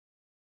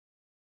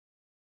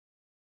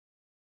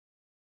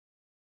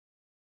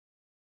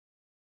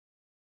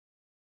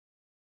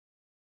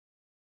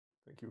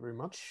Thank you very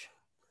much.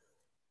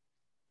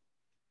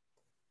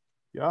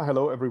 Yeah,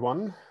 hello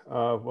everyone.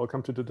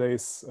 Welcome to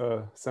today's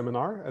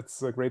seminar.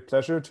 It's a great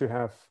pleasure to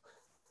have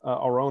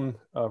our own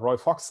Roy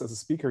Fox as a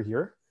speaker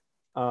here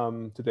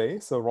today.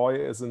 So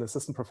Roy is an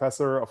assistant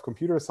professor of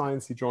computer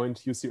science. He joined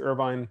UC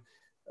Irvine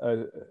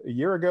a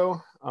year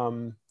ago.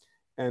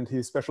 And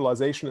his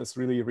specialization is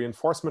really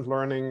reinforcement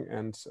learning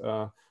and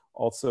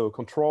also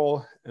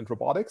control and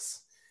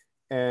robotics.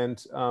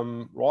 And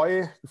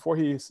Roy, before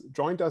he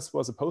joined us,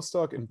 was a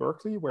postdoc in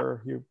Berkeley,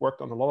 where he worked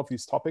on a lot of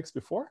these topics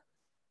before.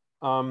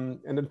 And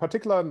in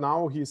particular,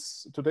 now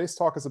today's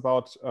talk is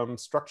about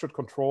structured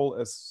control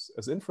as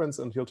inference,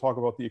 and he'll talk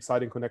about the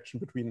exciting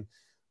connection between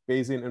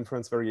Bayesian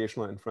inference,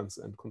 variational inference,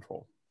 and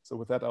control. So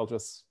with that, I'll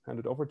just hand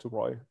it over to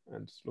Roy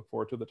and look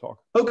forward to the talk.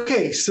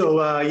 Okay, so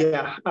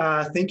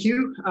thank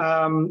you.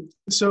 I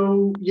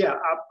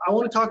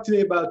want to talk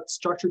today about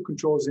structured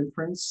control as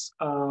inference.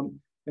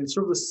 And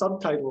sort of the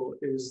subtitle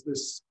is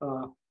this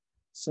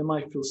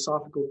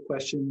semi-philosophical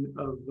question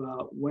of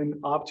when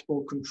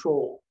optimal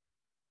control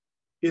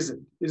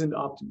isn't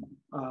optimal.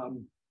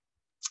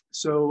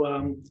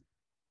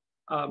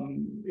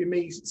 It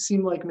may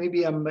seem like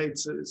maybe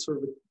it's sort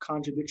of a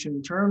contradiction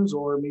in terms,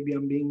 or maybe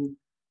I'm being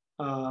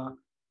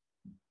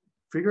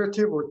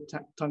figurative or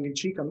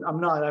tongue-in-cheek. I'm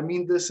not. I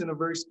mean this in a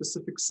very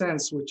specific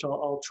sense, which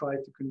I'll try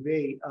to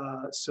convey.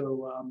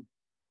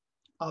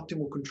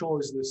 Optimal control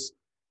is this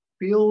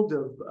field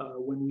of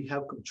when we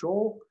have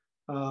control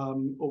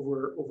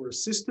over a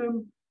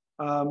system,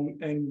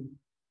 and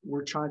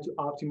we're trying to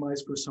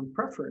optimize for some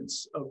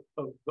preference of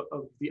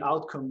the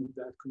outcome of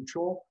that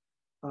control.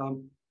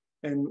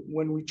 And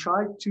when we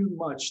try too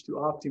much to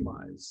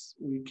optimize,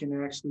 we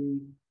can actually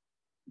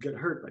get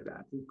hurt by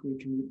that. We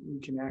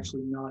can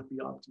actually not be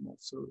optimal.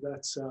 So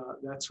that's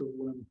sort of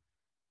what I'm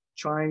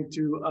trying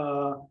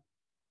to.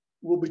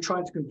 We'll be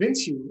trying to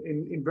convince you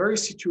in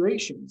various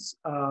situations.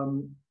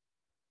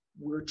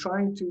 We're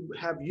trying to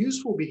have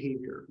useful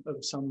behavior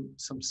of some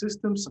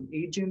system, some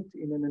agent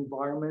in an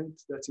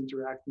environment that's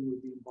interacting with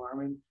the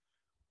environment.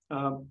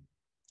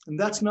 And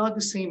that's not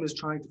the same as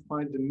trying to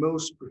find the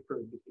most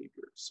preferred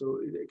behavior. So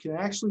it can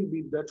actually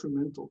be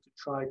detrimental to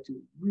try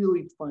to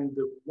really find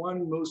the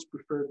one most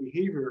preferred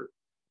behavior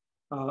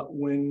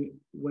when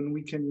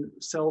we can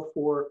sell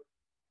for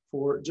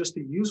just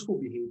a useful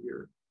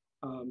behavior,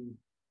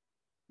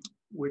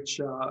 which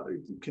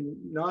can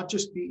not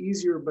just be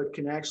easier, but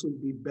can actually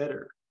be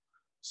better.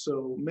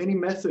 So many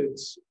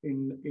methods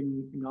in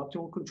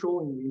optimal control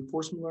and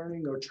reinforcement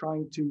learning are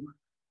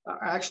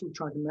actually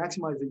trying to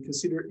maximize and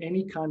consider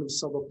any kind of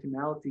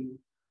suboptimality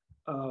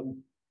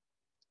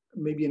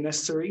maybe a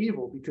necessary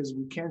evil, because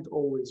we can't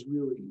always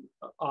really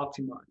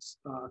optimize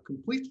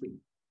completely.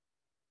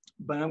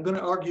 But I'm going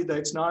to argue that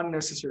it's not a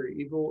necessary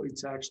evil.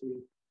 It's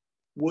actually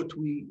what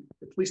we,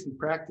 at least in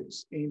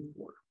practice, aim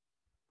for.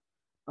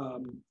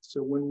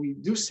 So when we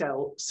do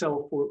sell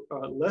for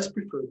less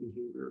preferred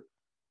behavior,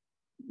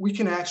 we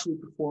can actually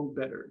perform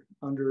better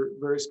under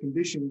various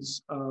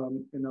conditions,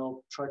 and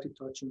I'll try to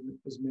touch on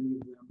as many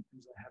of them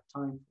as I have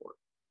time for.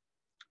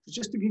 So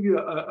just to give you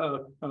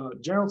a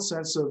general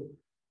sense of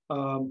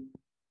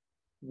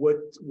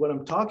what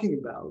I'm talking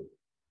about,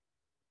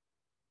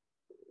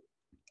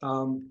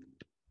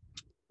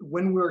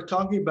 when we're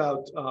talking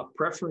about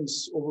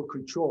preference over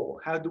control,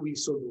 how do we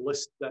sort of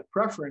list that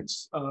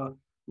preference?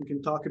 We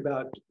can talk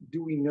about,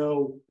 do we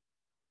know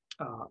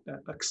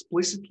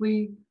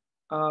explicitly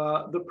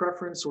the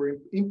preference or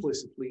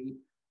implicitly,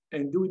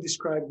 and do we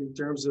describe it in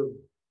terms of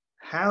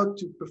how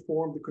to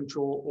perform the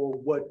control or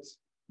what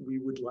we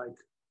would like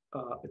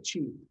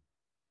achieve?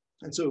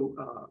 And so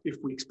if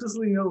we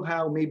explicitly know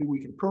how, maybe we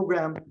can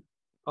program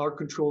our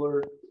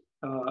controller.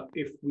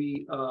 If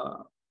we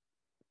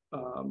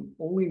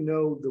only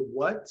know the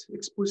what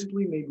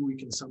explicitly, maybe we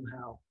can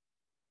somehow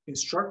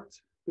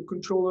instruct the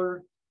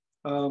controller,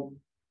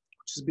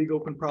 which is a big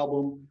open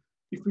problem.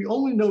 If we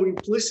only know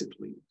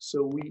implicitly,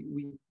 so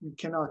we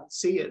cannot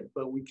say it,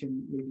 but we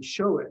can maybe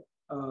show it,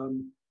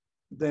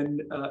 then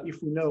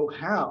if we know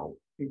how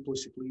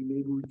implicitly,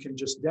 maybe we can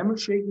just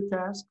demonstrate the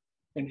task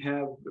and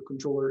have the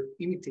controller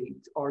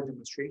imitate our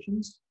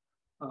demonstrations,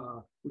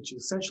 which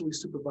is essentially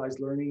supervised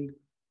learning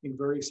in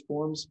various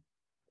forms.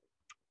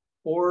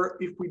 Or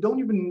if we don't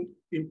even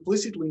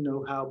implicitly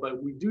know how,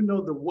 but we do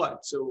know the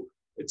what, so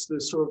it's the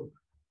sort of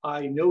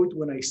I know it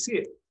when I see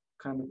it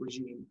kind of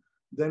regime,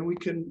 then we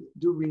can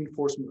do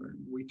reinforcement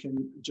learning. We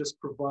can just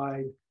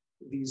provide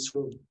these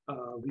sort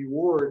of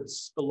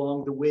rewards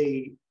along the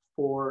way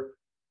for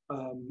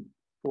a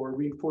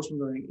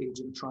reinforcement learning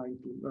agent trying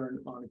to learn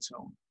on its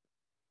own.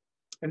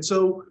 And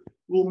so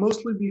we'll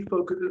mostly be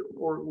focused,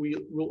 or we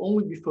will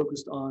only be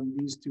focused on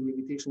these two,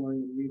 imitation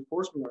learning and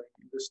reinforcement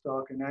learning in this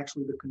talk, and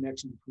actually the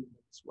connection between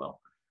them as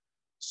well.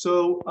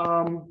 So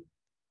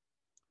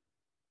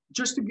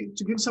just to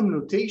give some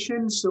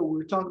notation, so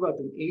we're talking about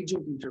an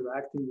agent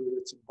interacting with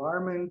its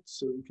environment.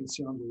 So you can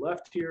see on the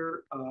left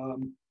here,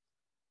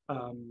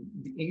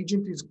 the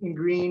agent is in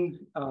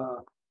green,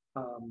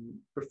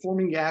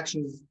 performing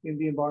actions in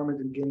the environment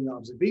and getting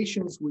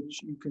observations,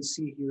 which you can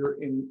see here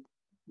in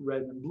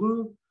red and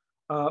blue.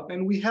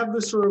 And we have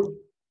this sort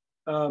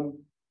of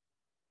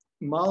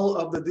model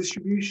of the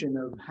distribution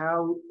of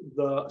how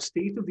the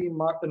state of the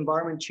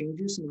environment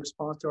changes in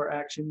response to our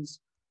actions,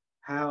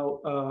 how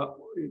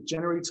it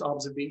generates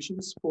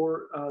observations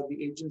for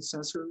the agent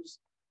sensors,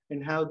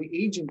 and how the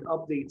agent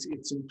updates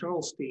its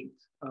internal state,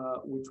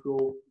 which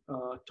we'll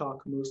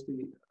talk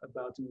mostly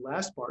about in the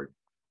last part,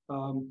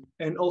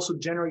 and also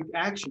generate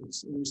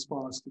actions in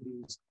response to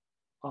these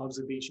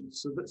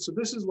observations. So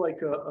this is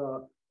like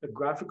a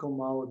graphical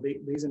model, a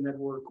Bayesian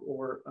network,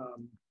 or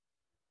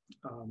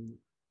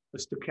a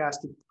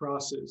stochastic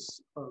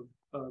process of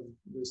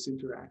this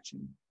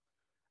interaction.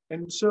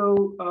 And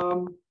so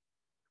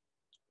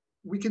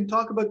we can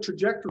talk about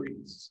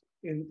trajectories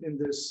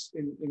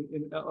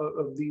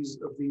of these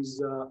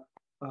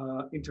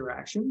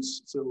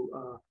interactions.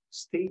 So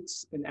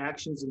states and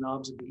actions and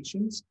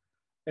observations.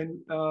 And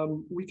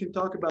we can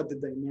talk about the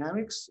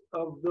dynamics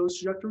of those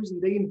trajectories,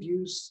 and they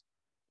induce,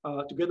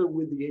 together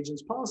with the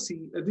agent's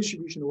policy, a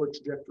distribution over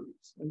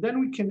trajectories. And then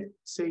we can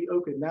say,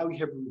 okay, now we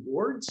have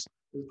rewards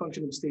as a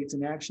function of states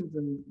and actions,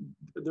 and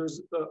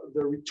there's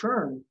the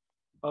return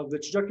of the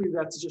trajectory.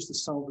 That's just the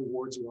sum of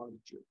rewards along the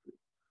trajectory.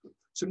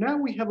 So now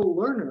we have a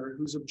learner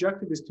whose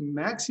objective is to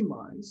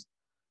maximize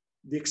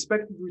the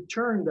expected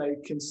return that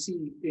it can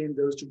see in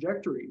those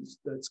trajectories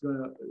that's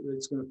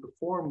gonna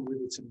perform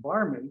with its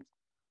environment.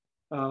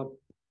 So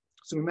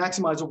we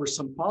maximize over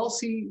some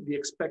policy the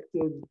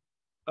expected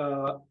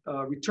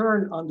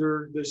return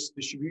under this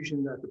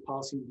distribution that the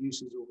policy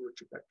induces over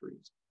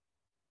trajectories.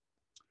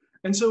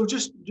 And so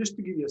just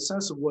to give you a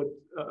sense of what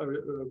a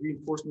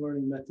reinforcement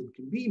learning method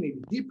can be,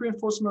 maybe deep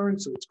reinforcement learning,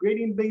 so it's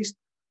gradient based.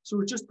 So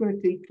we're just going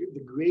to take the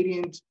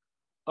gradient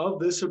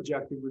of this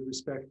objective with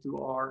respect to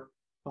our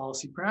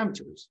policy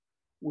parameters,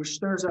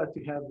 which turns out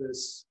to have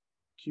this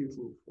cute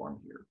little form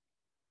here.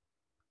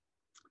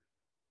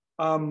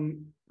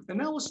 And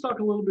now let's talk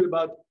a little bit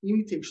about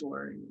imitation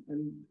learning.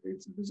 And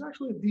there's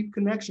actually a deep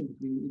connection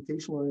between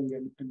imitation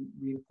learning and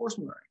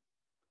reinforcement learning.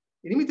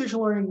 In imitation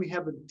learning, we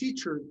have a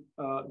teacher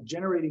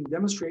generating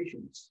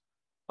demonstrations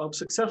of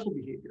successful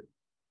behavior.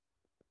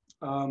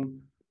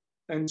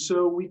 And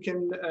so we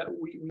can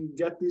we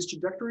get these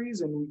trajectories,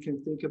 and we can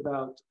think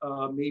about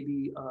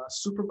maybe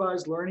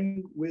supervised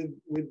learning with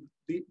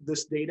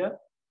this data.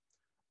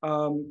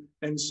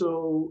 And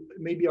so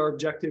maybe our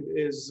objective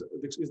is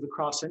the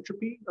cross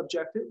entropy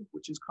objective,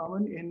 which is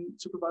common in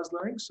supervised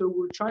learning. So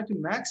we're trying to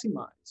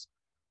maximize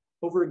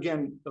over,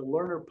 again, the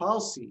learner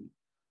policy,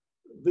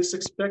 this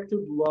expected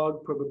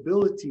log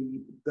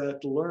probability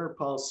that the learner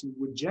policy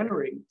would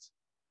generate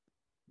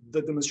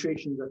the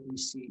demonstration that we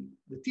see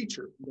the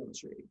teacher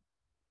demonstrating.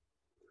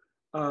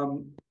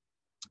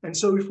 And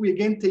so if we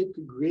again take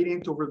a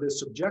gradient over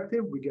this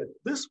objective, we get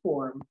this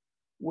form,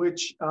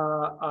 which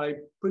I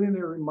put in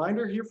a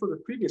reminder here for the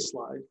previous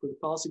slide for the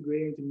policy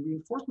gradient and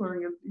reinforcement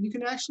learning. And you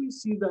can actually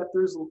see that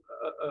there's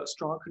a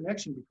strong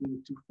connection between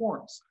the two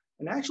forms.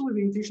 And actually,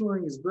 the imitation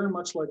learning is very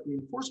much like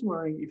reinforcement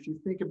learning if you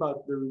think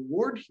about the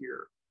reward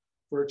here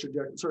for a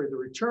trajectory, sorry, the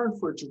return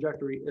for a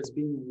trajectory as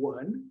being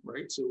 1,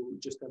 right? So we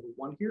just have a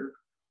 1 here.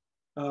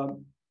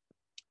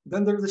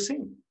 Then they're the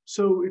same.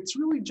 So it's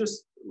really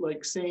just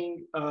like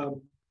saying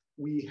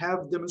we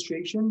have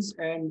demonstrations,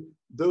 and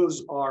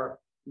those are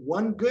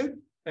 1 good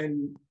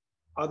and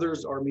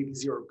others are maybe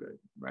 0 good,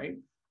 right?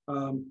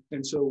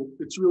 And so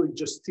it's really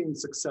just seeing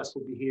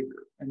successful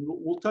behavior. And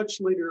we'll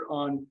touch later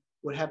on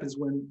what happens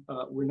when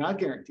we're not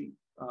guaranteed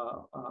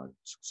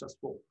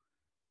successful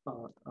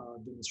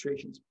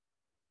demonstrations.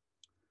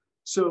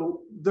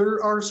 So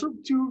there are sort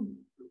of 2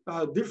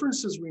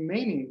 differences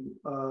remaining,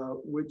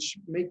 which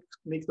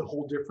make the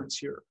whole difference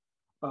here.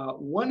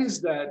 One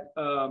is that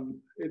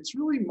it's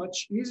really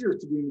much easier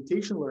to do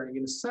imitation learning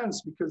in a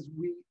sense because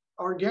we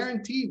are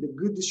guaranteed a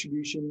good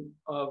distribution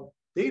of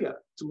data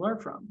to learn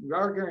from. We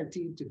are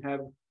guaranteed to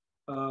have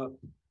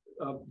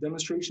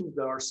demonstrations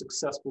that are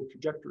successful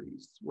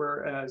trajectories,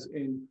 whereas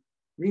in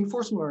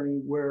reinforcement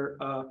learning, where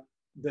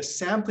the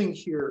sampling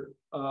here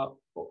of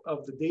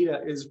the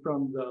data is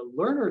from the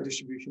learner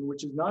distribution,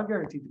 which is not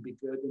guaranteed to be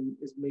good and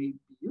is may be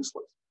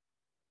useless.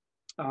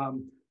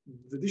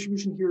 The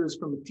distribution here is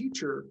from a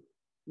teacher,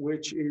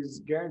 which is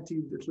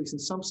guaranteed, at least in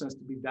some sense,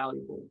 to be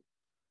valuable.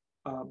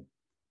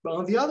 But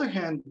on the other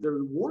hand, the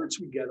rewards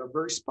we get are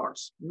very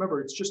sparse.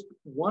 Remember, it's just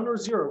 1 or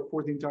 0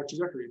 for the entire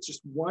trajectory. It's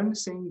just 1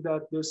 saying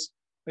that this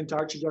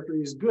entire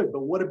trajectory is good,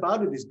 but what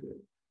about it is good?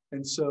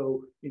 And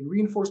so in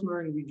reinforcement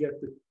learning, we get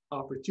the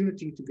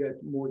opportunity to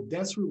get more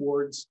dense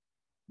rewards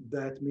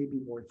that may be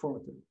more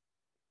informative.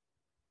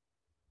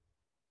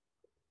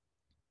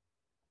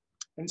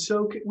 And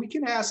so we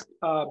can ask,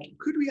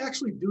 could we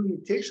actually do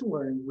imitation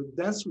learning with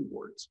dense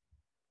rewards?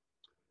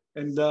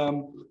 And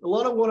a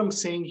lot of what I'm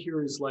saying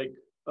here is like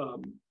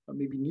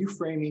maybe new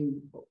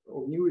framing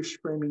or newish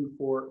framing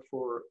for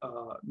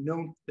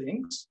known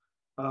things.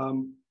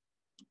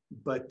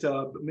 But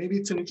maybe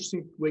it's an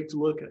interesting way to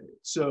look at it.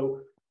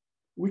 So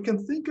we can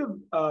think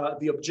of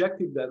the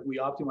objective that we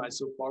optimized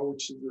so far,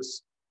 which is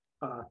this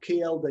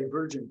KL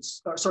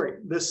divergence,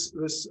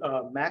 this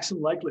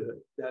maximum likelihood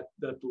that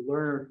the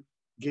learner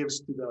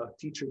gives to the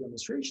teacher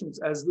demonstrations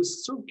as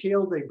this sort of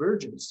KL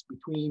divergence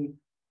between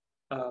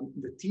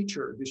the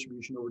teacher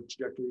distribution over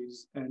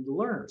trajectories and the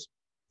learners.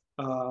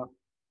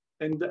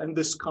 And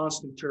this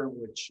constant term,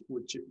 which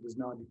does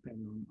not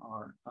depend on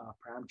our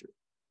parameter.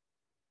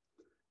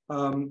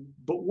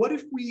 But what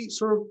if we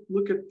sort of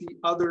look at the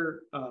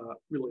other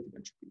relative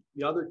entropy,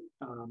 the other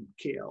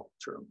KL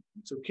term?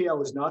 So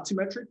KL is not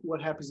symmetric.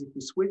 What happens if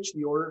we switch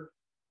the order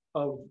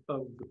of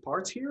the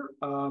parts here?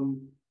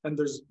 And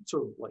there's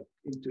sort of like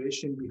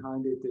intuition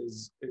behind it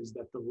is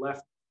that the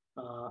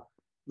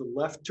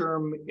left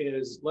term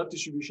is, left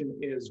distribution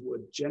is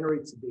what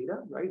generates the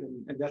data, right?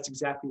 And that's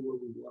exactly what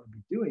we want to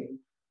be doing.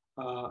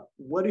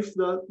 What if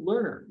the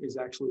learner is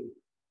actually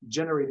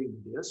generating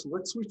the data? So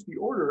let's switch the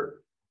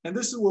order. And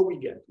this is what we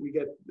get. We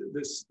get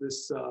this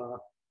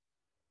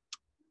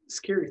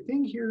scary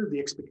thing here, the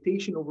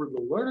expectation over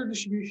the learner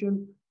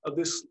distribution of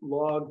this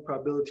log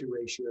probability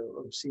ratio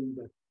of seeing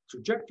the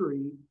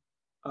trajectory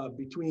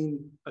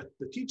between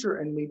the teacher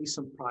and maybe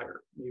some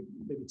prior,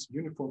 maybe it's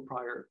uniform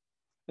prior.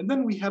 And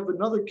then we have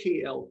another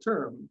KL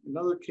term,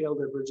 another KL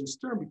divergence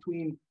term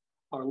between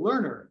our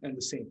learner and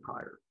the same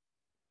prior.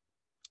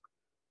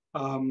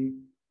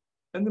 And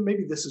then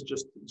maybe this is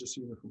just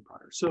uniform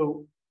prior.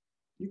 So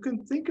you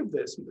can think of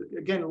this,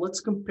 again, let's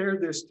compare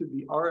this to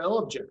the RL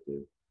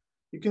objective.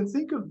 You can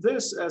think of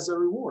this as a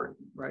reward,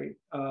 right?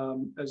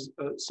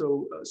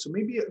 So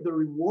maybe the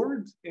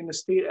reward in a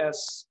state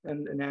S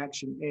and an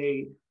action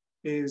A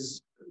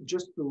is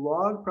just the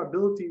log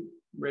probability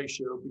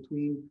ratio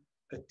between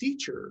a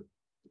teacher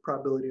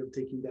probability of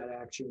taking that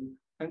action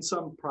and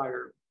some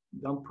prior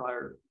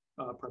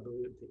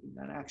probability of taking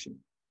that action.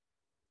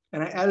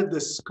 And I added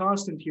this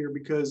constant here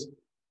because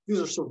these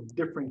are sort of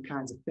different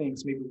kinds of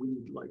things. Maybe we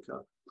need like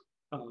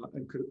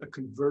a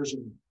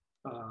conversion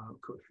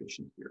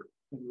coefficient here,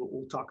 and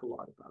we'll talk a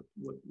lot about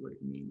what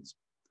it means.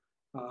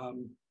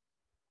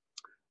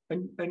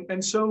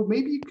 And so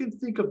maybe you can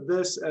think of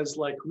this as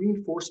like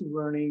reinforcement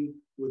learning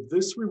with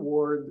this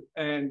reward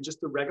and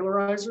just a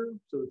regularizer.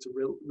 So it's a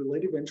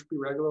relative entropy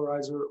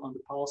regularizer on the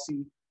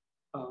policy,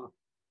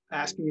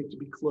 asking it to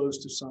be close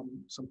to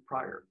some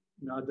prior,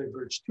 not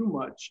diverge too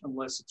much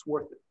unless it's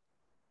worth it.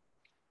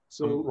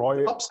 So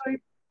Roy, the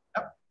upside.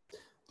 Yep.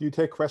 Do you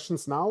take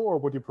questions now, or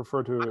would you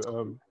prefer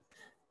to?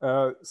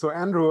 So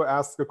Andrew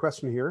asked a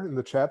question here in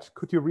the chat.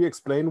 Could you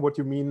re-explain what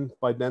you mean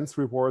by dense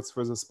rewards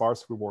versus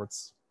sparse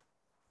rewards?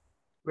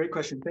 Great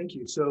question, thank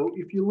you. So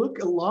if you look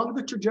along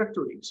the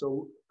trajectory,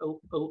 so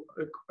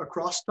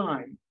across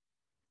time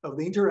of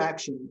the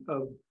interaction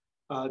of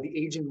the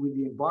agent with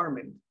the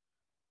environment,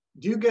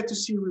 do you get to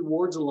see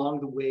rewards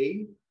along the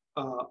way,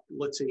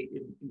 let's say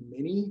in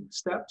many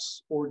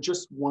steps, or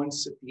just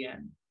once at the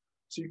end?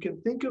 So you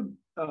can think of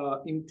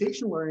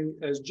imitation learning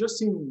as just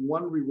seeing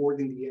one reward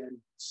in the end,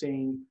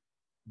 saying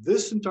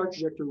this entire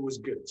trajectory was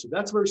good. So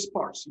that's very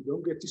sparse. You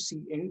don't get to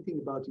see anything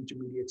about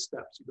intermediate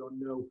steps. You don't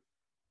know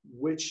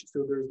which,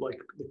 so there's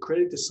like the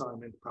credit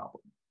assignment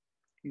problem.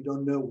 You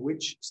don't know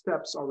which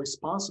steps are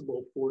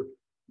responsible for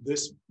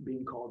this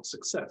being called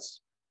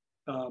success.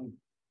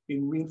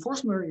 In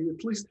reinforcement learning, you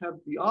at least have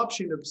the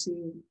option of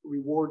seeing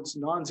rewards,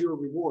 non-zero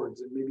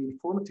rewards, and maybe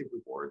informative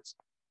rewards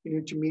in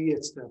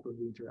intermediate step of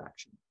the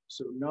interaction.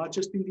 So not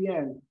just in the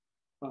end,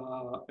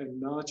 and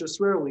not just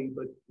rarely,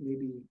 but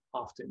maybe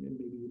often and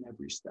maybe in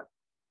every step.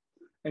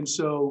 And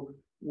so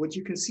what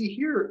you can see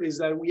here is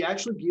that we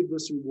actually give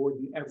this reward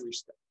in every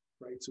step,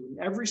 right? So in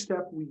every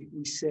step,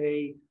 we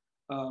say,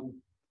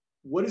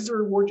 what is the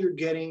reward you're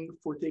getting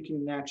for taking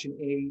an action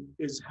A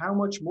is how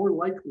much more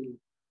likely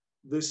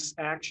this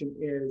action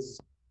is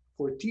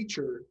for a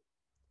teacher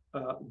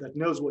that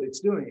knows what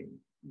it's doing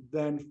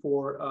than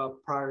for a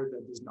prior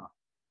that does not.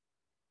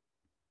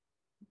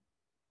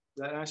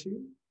 Does that answer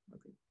you?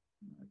 Okay.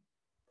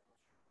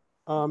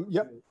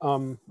 Yep,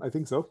 I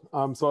think so.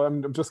 So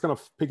I'm just kind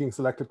of picking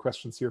selected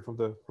questions here from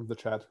the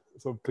chat.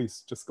 So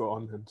please just go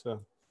on and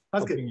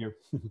That's good. you.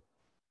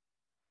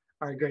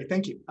 All right, great,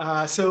 thank you.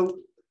 So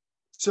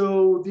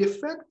the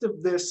effect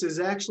of this is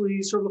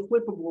actually sort of a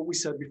flip of what we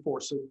said before.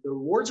 So the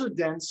rewards are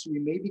dense. We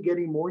may be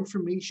getting more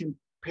information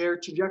per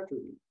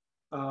trajectory.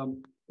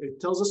 It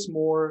tells us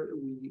more.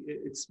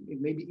 It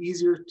may be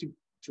easier to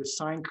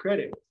assign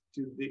credit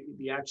to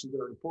the actions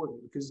that are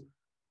important, because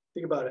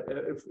think about it.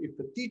 If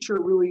the teacher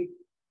really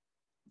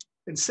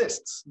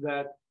insists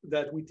that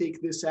we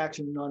take this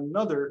action and not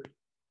another,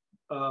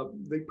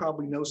 they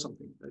probably know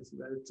something that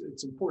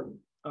it's important.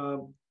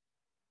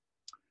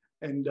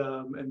 And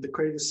the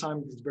credit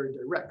assignment is very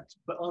direct.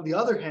 But on the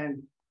other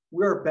hand,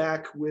 we're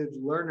back with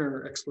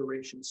learner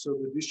exploration. So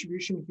the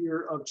distribution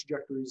here of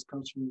trajectories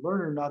comes from the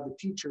learner, not the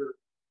teacher.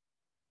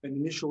 And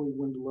initially,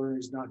 when the learner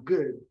is not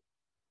good,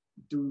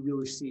 do we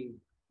really see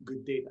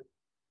good data?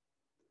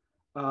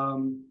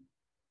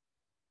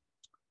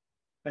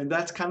 And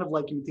that's kind of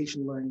like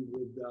imitation learning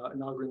with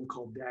an algorithm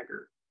called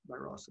Dagger by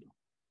Rossiter.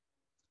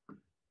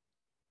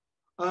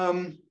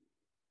 But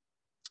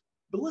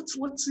let's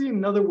see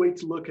another way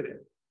to look at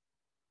it.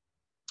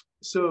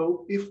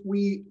 So if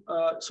we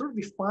sort of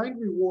define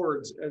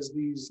rewards as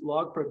these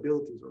log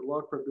probabilities or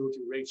log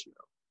probability ratio,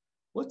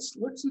 let's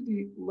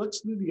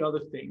do the other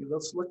thing.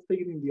 Let's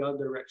take it in the other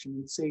direction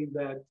and say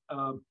that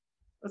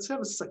let's have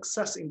a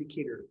success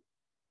indicator,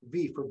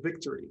 V for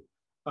victory,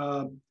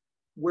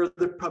 where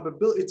the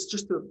probability, it's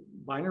just a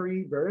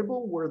binary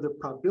variable where the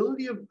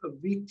probability of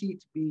VT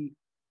to be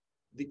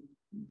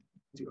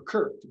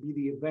to be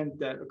the event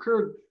that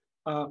occurred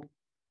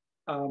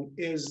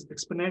is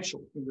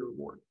exponential in the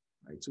reward.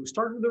 Right? So we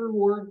start with the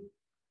reward,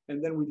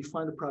 and then we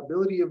define the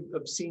probability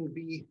of seeing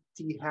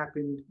VT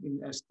happen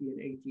in ST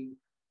and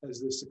AT as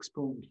this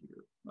exponent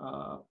here.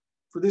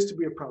 For this to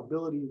be a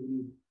probability, we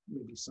need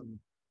maybe some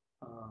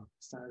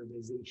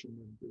standardization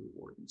of the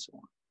reward and so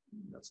on.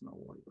 Let's not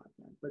worry about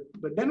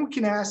that. But then we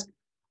can ask,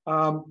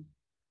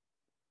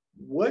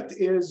 what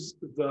is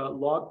the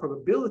log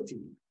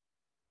probability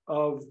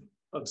of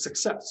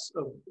success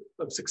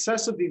of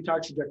success of the entire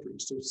trajectory?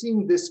 So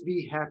seeing this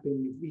V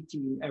happen, VT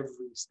in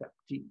every step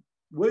T.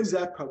 What is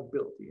that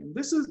probability? And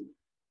this is,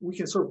 we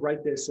can sort of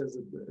write this as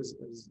a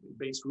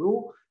base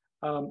rule.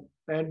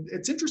 And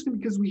it's interesting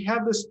because we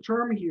have this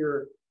term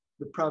here,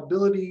 the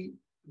probability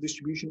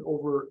distribution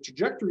over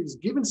trajectories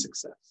given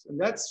success. And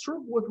that's sort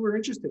of what we're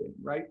interested in,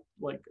 right?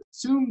 Like,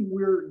 assume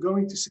we're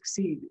going to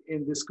succeed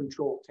in this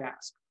control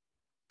task.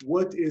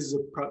 What is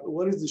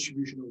the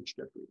distribution over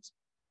trajectories?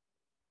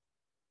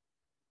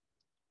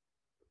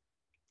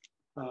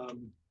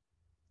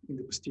 In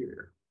the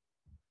posterior.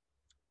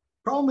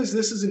 Problem is,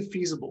 this is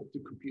infeasible to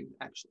compute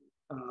actually,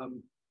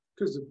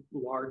 because of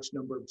large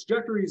number of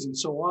trajectories and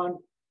so on.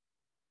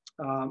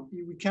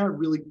 We can't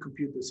really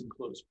compute this in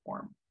closed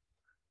form.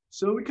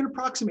 So we can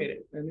approximate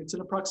it, and it's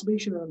an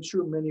approximation that I'm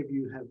sure many of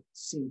you have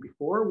seen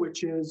before,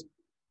 which is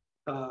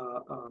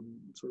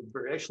sort of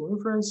variational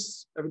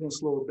inference,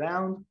 evidence lower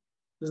bound.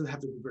 Doesn't have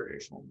to be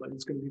variational, but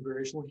it's going to be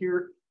variational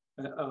here.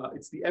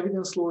 It's the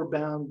evidence lower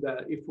bound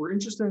that if we're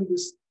interested in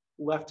this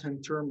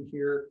left-hand term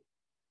here,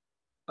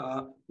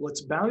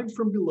 let's bound it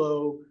from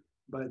below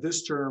by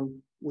this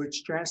term,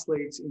 which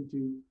translates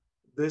into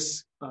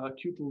this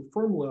cute little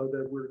formula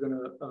that we're going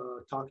to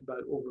talk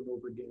about over and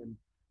over again.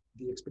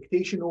 The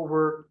expectation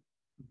over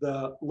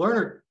the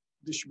learner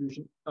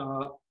distribution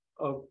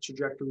of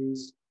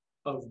trajectories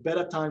of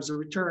beta times the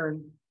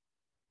return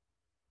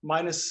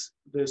minus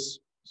this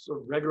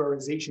sort of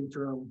regularization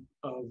term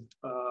of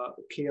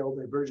KL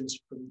divergence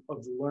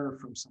of the learner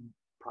from some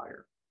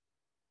prior,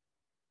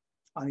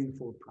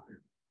 uninformed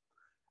prior.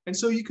 And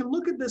so you can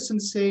look at this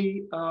and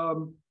say,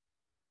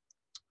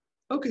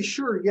 okay,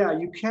 sure, yeah,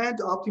 you can't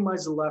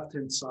optimize the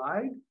left-hand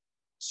side,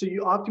 so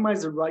you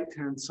optimize the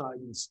right-hand side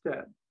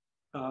instead.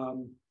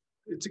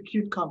 It's a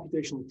cute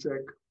computational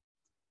trick.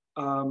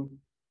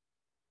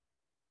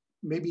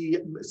 Maybe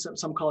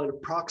some call it a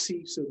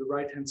proxy, so the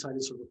right-hand side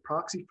is sort of a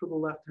proxy for the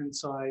left-hand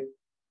side.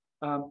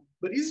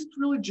 But is it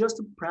really just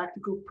a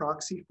practical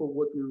proxy for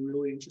what we're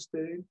really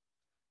interested in?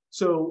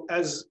 So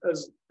as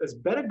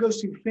beta goes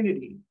to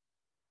infinity,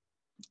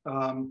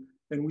 and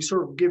we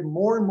sort of give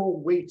more and more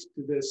weight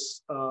to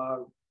this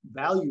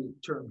value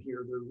term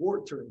here, the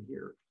reward term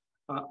here,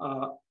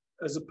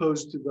 as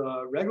opposed to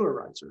the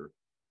regularizer,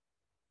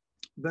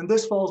 then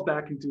this falls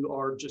back into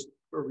our just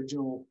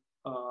original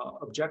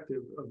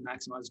objective of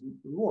maximizing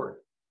reward.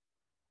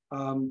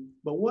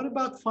 But what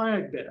about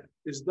finite beta?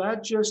 Is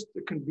that just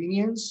a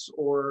convenience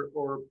or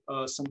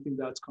something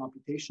that's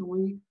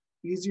computationally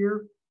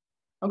easier?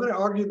 I'm going to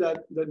argue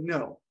that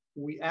no,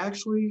 we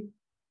actually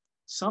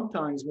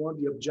sometimes want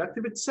the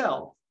objective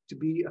itself to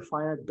be a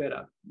finite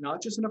beta,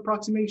 not just an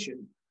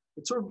approximation.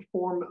 It's sort of a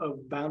form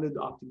of bounded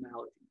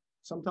optimality.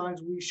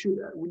 Sometimes we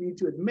need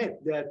to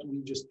admit that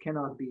we just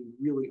cannot be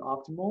really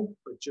optimal,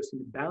 but just in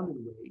a bounded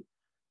way.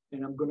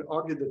 And I'm going to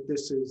argue that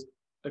this is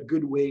a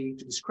good way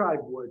to describe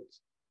what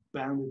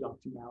bounded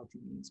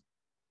optimality means.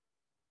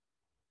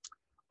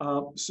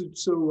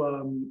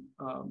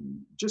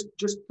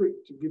 Just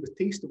to give a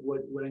taste of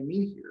what I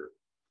mean here,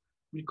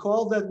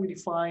 recall that we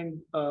defined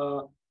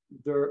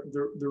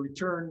the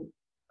return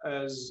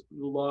as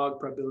the log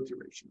probability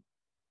ratio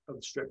of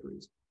the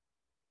trajectories.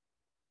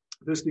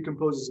 This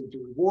decomposes into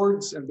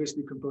rewards, and this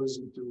decomposes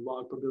into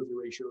log probability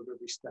ratio of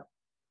every step.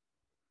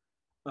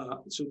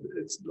 So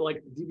it's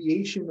like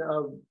deviation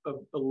of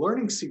a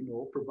learning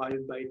signal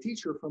provided by a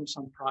teacher from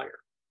some prior.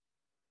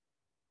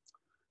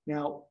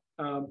 Now,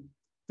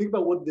 think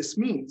about what this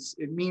means.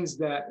 It means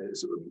that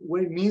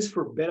what it means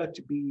for beta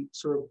to be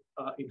sort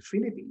of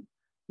infinity,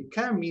 it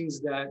kind of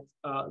means that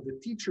the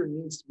teacher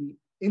needs to be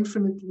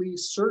infinitely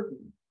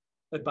certain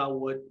about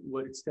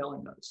what it's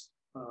telling us,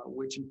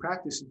 which in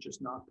practice is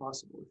just not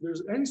possible. If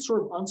there's any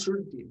sort of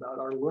uncertainty about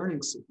our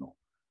learning signal,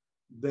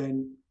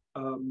 then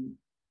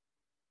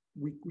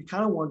we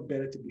kind of want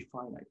beta to be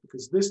finite,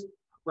 because this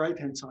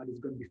right-hand side is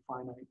going to be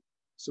finite.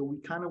 So we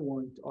kind of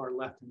want our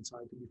left-hand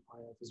side to be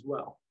finite as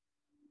well.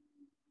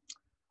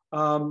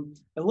 And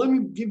let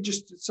me give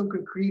just some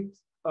concrete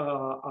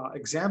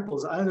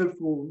examples. I don't know if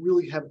we'll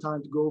really have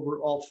time to go over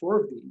all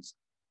 4 of these,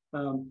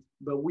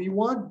 But we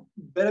want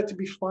beta to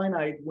be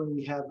finite when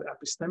we have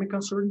epistemic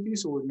uncertainty,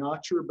 so we're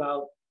not sure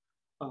about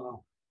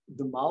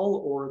the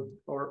model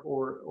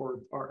or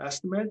our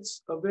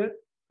estimates of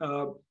it.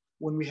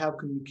 When we have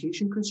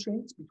communication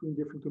constraints between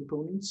different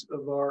components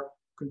of our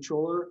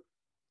controller,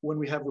 when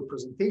we have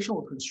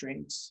representational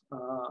constraints,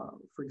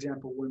 for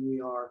example, when we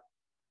are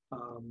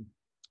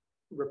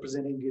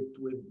representing it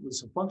with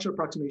some functional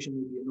approximation,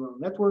 maybe a neural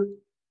network,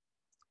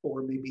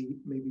 or maybe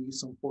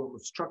some form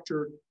of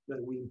structure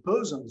that we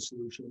impose on the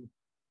solution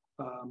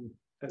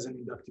as an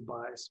inductive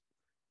bias.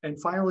 And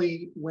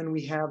finally, when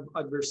we have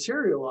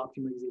adversarial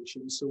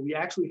optimization, so we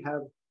actually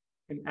have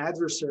an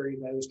adversary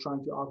that is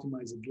trying to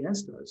optimize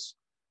against us,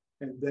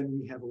 and then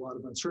we have a lot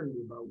of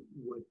uncertainty about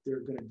what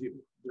they're going to do.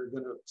 They're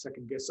going to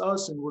second guess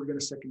us, and we're going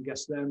to second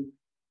guess them,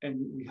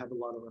 and we have a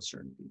lot of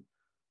uncertainty.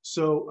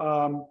 So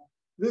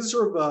this is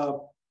sort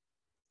of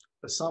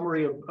a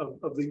summary of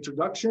the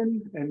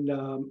introduction, and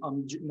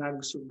I'm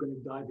now sort of going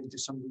to dive into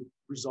some of the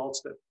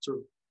results that sort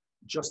of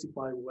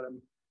justify what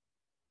I'm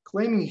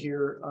claiming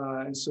here.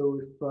 And so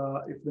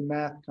if the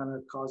math kind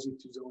of causes you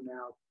to zone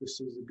out, this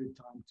is a good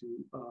time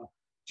to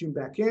tune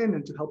back in.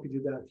 And to help you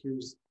do that,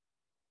 here's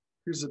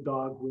a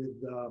dog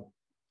with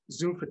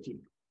Zoom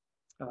fatigue.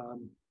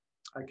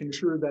 I can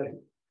assure that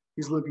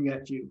he's looking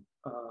at you,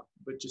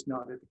 but just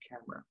not at the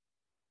camera.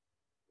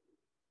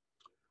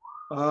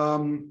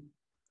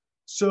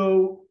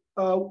 So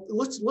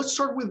let's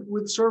start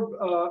with sort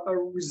of a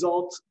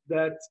result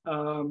that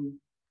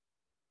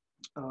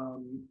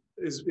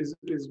is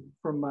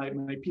from my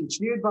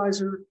PhD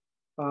advisor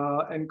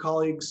and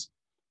colleagues.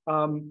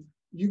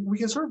 We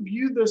can sort of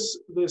view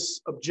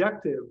this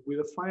objective with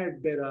a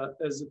finite beta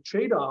as a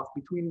trade-off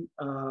between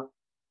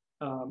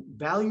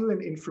value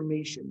and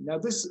information. Now,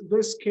 this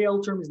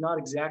KL term is not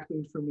exactly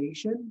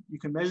information. You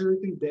can measure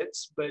it in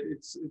bits, but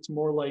it's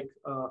more like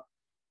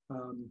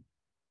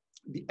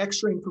the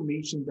extra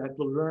information that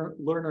the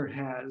learner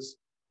has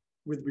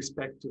with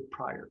respect to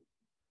prior.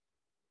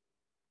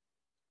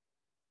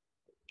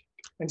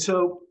 And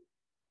so,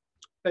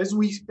 as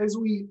we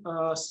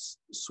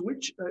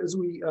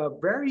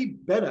vary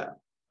beta,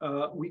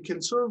 we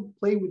can sort of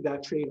play with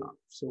that trade-off.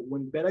 So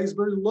when beta is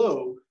very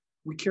low,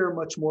 we care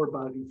much more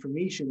about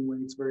information.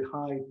 When it's very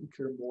high, we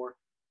care more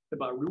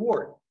about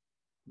reward,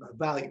 about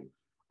value.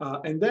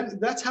 And then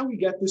that's how we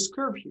get this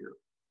curve here,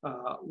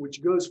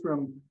 which goes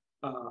from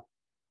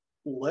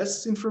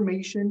less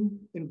information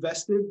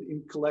invested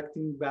in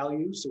collecting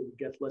value, so we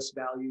get less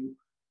value.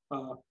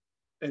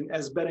 And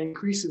as beta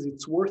increases,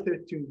 it's worth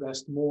it to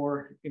invest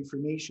more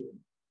information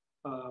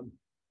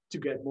to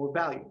get more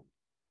value.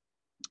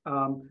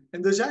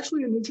 And there's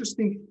actually an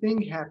interesting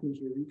thing happening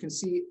here. You can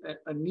see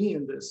a knee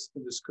in this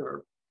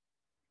curve.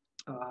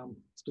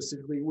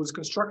 Specifically, it was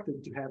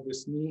constructed to have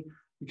this knee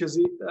because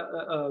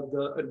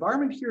the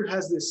environment here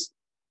has this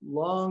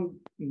long,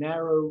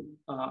 narrow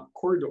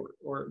corridor,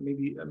 or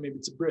maybe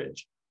it's a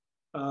bridge.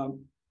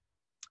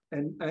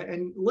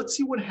 And let's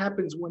see what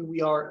happens when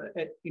we are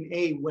in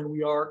A, when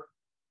we are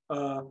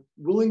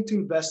willing to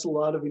invest a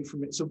lot of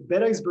information. So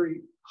beta is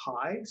very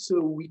high,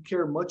 so we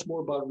care much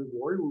more about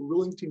reward. We're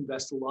willing to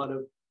invest a lot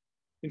of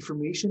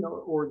information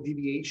or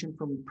deviation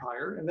from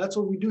prior, and that's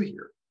what we do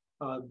here.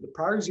 The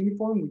prior is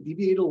uniform. We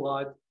deviate a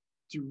lot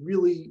to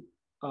really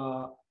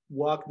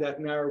walk that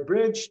narrow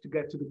bridge to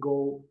get to the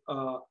goal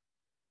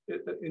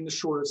in the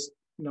shortest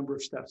number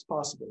of steps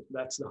possible.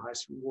 That's the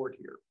highest reward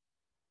here.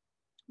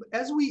 But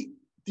as we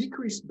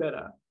decrease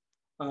beta,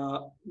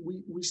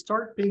 we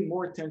start paying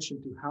more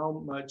attention to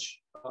how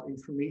much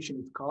information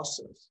it costs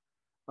us.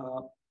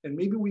 And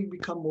maybe we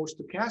become more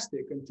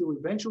stochastic until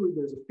eventually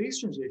there's a phase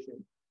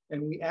transition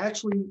and we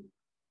actually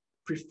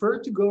prefer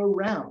to go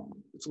around.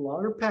 It's a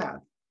longer path,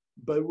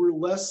 but we're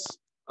less,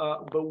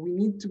 but we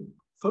need to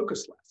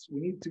focus less. We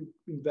need to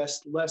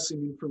invest less in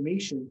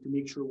information to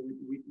make sure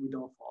we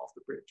don't fall off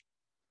the bridge.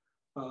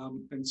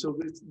 And so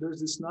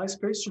there's this nice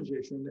phase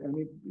transition, and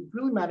it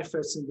really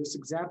manifests in this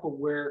example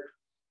where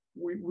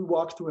we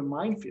walk through a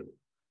minefield.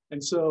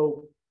 And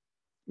so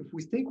if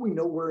we think we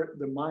know where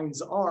the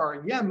mines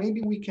are, yeah,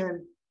 maybe we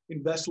can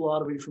invest a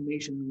lot of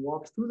information and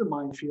walk through the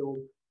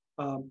minefield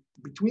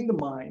between the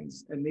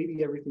mines, and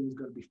maybe everything is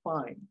going to be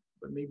fine,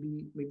 but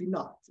maybe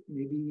not.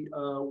 Maybe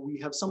we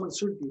have some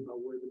uncertainty about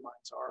where the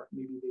mines are.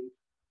 Maybe they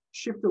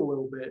shift a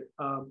little bit.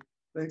 And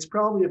it's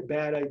probably a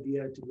bad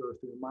idea to go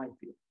through the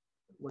minefield.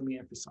 Let me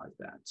emphasize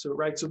that. So,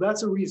 right, so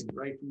that's a reason,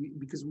 right?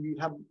 Because we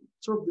have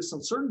sort of this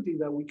uncertainty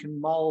that we can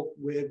mull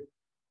with,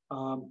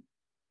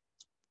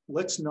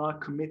 let's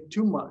not commit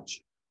too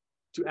much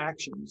to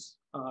actions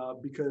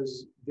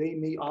because they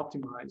may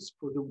optimize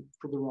for the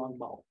wrong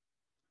model.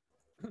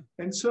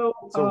 And so,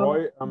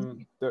 Roy,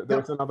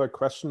 there's another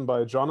question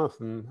by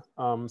Jonathan.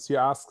 He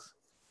asks,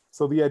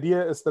 so the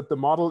idea is that the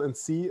model in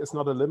C is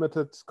not a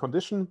limited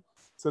condition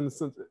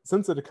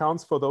since it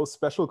accounts for those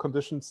special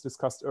conditions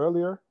discussed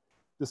earlier,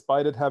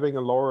 despite it having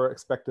a lower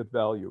expected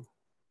value.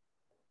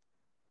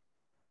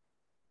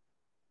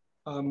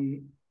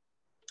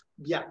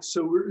 Yeah,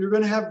 so you're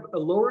going to have a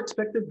lower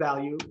expected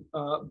value,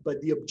 but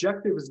the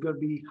objective is going to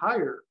be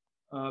higher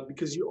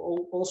because you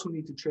also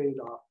need to trade it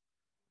off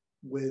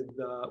with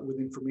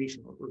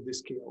information or this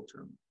scale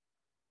term,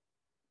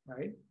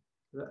 right?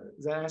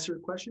 Does that answer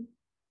your question?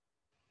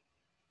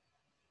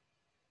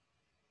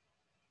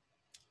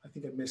 I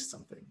think I missed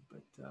something,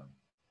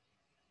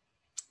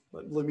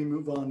 but let me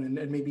move on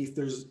and maybe if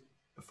there's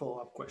a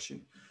follow-up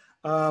question.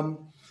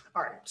 All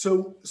right,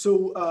 so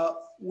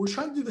we're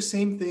trying to do the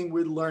same thing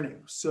with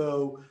learning.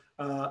 So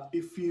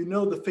if you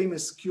know the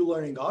famous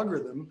Q-learning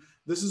algorithm,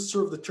 this is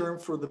sort of the term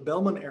for the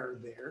Bellman error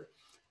there.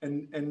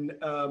 And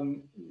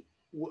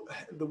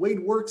the way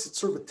it works, it's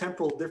sort of a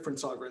temporal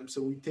difference algorithm.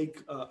 So we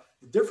take the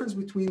difference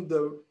between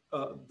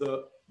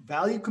the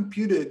value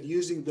computed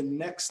using the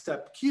next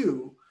step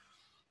Q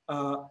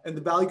and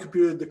the value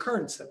computed the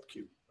current step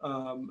Q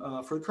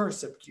for the current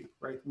step Q,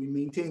 right? We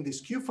maintain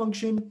this Q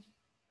function,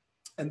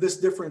 and this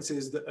difference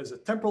is a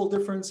temporal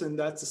difference, and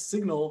that's a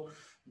signal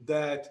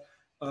that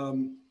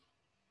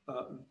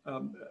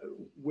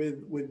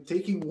with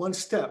taking one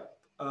step,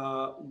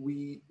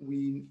 we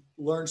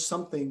learn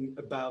something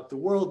about the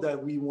world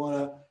that we want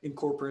to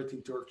incorporate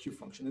into our Q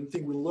function. And the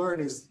thing we learn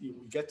is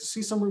we get to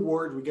see some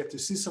reward, we get to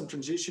see some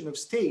transition of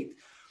state,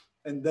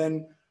 and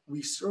then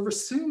we sort of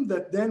assume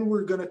that then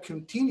we're going to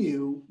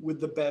continue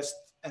with the best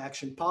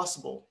action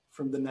possible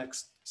from the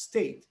next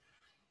state.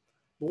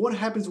 But what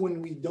happens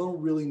when we don't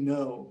really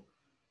know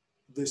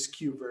this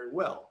Q very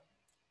well?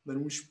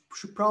 Then we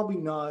should probably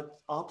not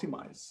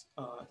optimize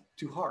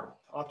too hard.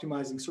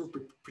 Optimizing sort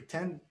of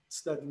pretends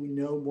that we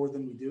know more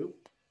than we do.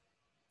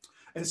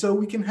 And so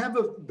we can have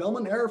a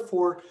Bellman error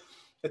for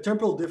a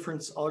temporal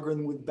difference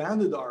algorithm with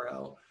bounded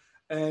RL.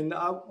 And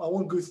I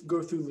won't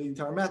go through the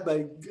entire math, but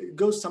it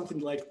goes something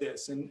like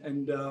this. And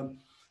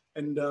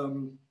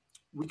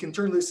we can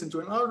turn this into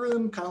an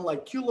algorithm, kind of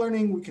like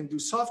Q-learning. We can do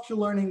soft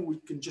Q-learning. We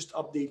can just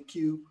update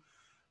Q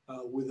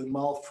with a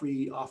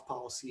mal-free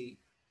off-policy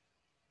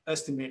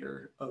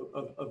estimator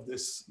of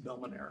this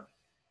Bellman error.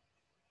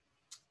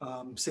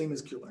 Same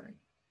as Q-learning.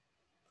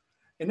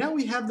 And now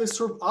we have this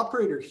sort of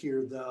operator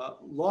here, the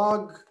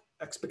log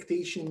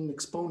expectation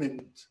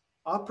exponent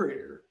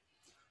operator,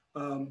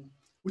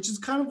 which is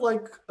kind of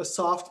like a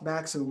soft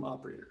maximum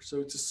operator.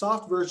 So it's a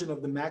soft version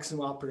of the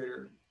maximum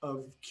operator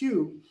of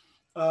Q.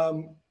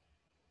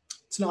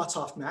 It's not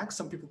softmax.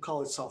 Some people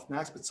call it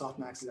softmax, but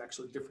softmax is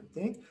actually a different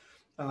thing.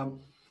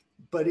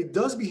 But it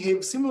does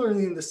behave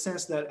similarly in the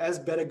sense that as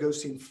beta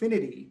goes to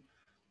infinity,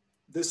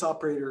 this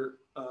operator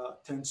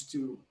tends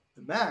to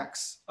the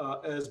max.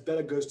 As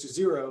beta goes to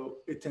 0,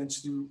 it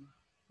tends to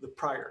the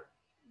prior,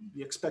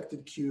 the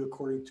expected Q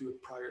according to a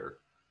prior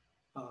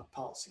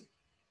policy.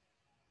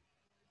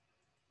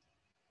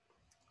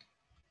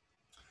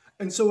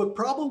 And so a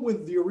problem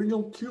with the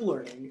original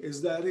Q-learning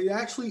is that it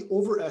actually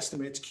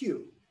overestimates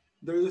Q.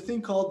 There's a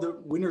thing called the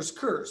winner's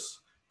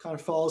curse, kind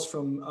of follows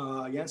from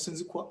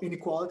Jensen's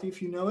inequality,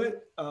 if you know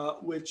it,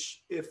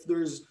 which if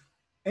there's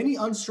any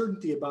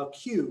uncertainty about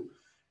Q,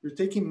 you're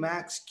taking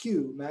max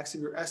Q, max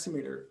of your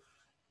estimator,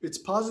 it's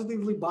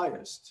positively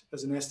biased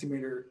as an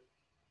estimator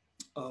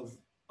of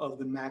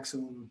the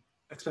maximum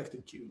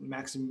expected Q,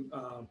 maximum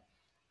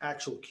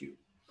actual Q.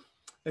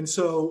 And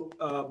so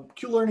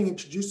Q-learning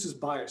introduces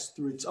bias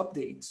through its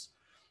updates.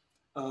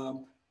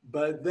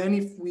 But then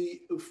if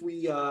we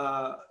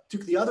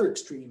took the other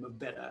extreme of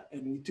beta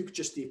and we took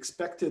just the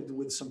expected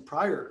with some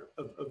prior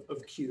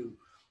of Q,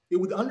 it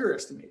would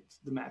underestimate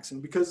the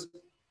maximum because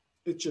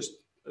it's just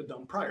a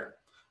dumb prior.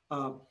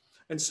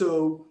 And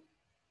so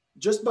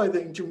just by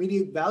the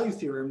intermediate value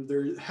theorem,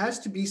 there has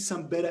to be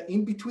some beta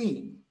in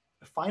between,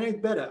 a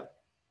finite beta,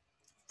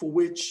 for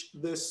which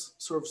this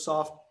sort of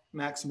soft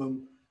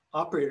maximum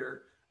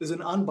operator is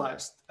an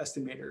unbiased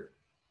estimator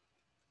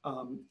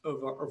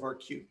of our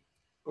Q,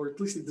 or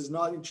at least it does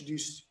not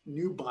introduce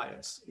new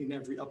bias in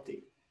every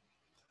update.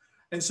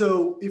 And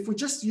so if we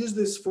just use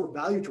this for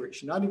value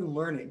iteration, not even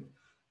learning,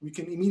 we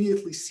can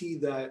immediately see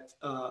that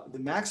the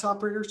max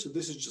operator, so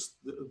this is just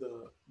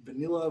the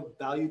vanilla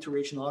value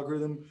iteration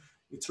algorithm,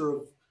 it sort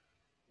of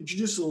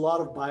introduces a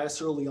lot of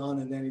bias early on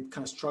and then it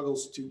kind of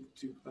struggles to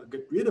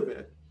get rid of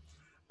it.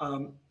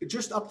 It's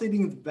just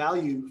updating the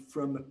value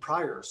from a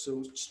prior.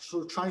 So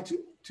sort of trying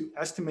to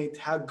estimate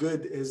how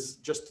good is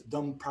just a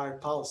dumb prior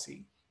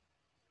policy.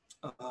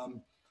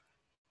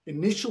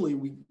 Initially,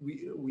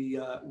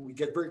 we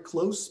get very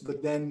close,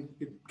 but then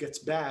it gets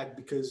bad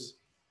because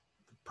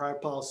the prior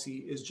policy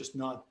is just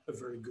not a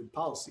very good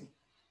policy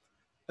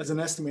as an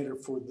estimator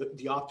for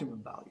the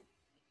optimum value.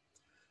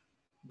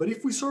 But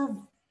if we sort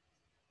of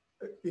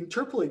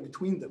interpolate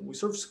between them, we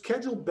sort of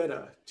schedule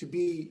beta to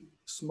be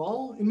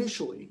small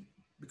initially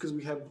because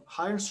we have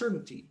higher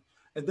certainty,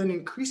 and then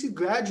increase it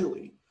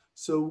gradually.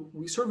 So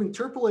we sort of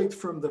interpolate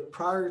from the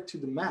prior to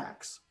the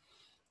max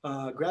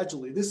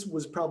gradually. This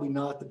was probably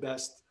not the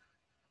best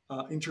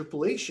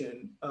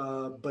interpolation,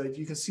 but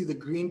you can see the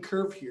green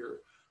curve here,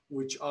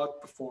 which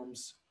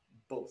outperforms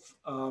both.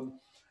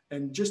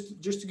 And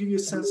just to give you a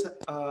sense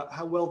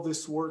how well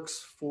this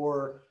works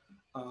for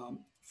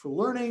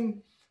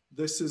learning,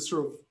 this is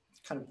sort of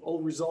kind of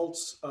all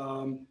results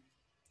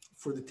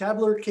for the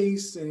tabular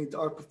case, and it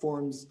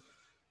outperforms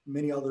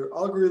many other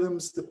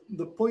algorithms.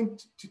 The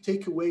point to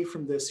take away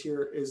from this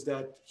here is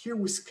that here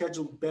we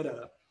scheduled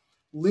beta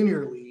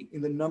linearly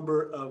in the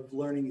number of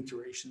learning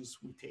iterations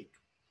we take.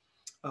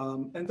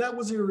 And that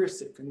was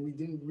heuristic, and we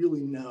didn't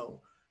really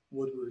know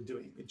what we were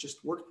doing. It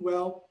just worked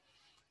well,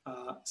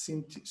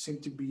 seemed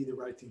to be the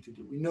right thing to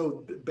do. We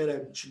know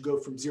beta should go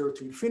from 0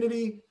 to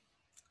infinity,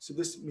 so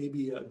this may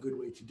be a good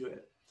way to do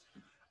it.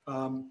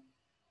 And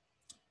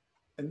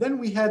then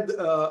we had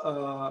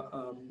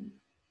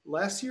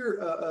last year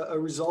a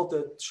result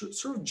that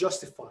sort of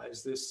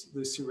justifies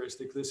this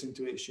heuristic, this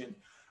intuition.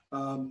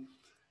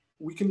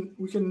 We can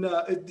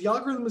the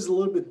algorithm is a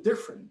little bit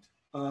different.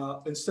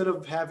 Instead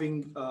of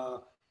having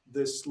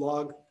this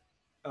log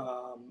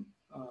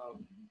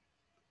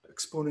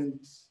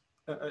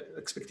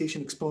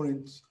expectation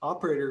exponent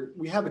operator,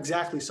 we have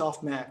exactly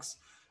softmax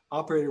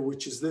operator,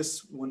 which is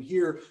this one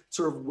here,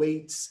 sort of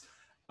weights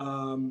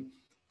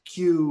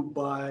Q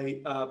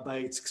by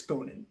its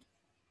exponent.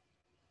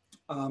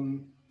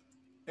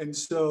 And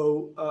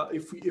so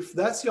if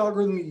that's the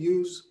algorithm you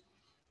use,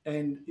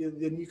 and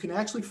then you can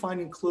actually find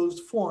in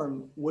closed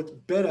form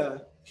what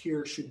beta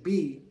here should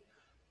be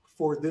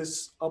for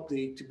this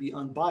update to be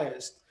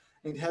unbiased.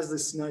 And it has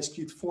this nice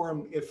cute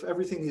form. If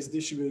everything is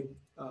distributed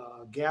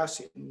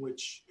Gaussian,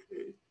 which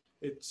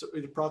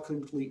it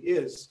approximately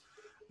is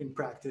in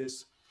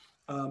practice,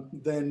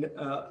 then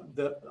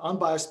the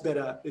unbiased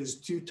beta is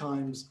 2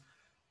 times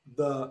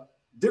the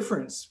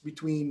difference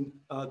between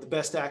the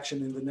best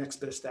action and the next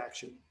best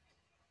action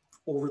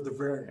over the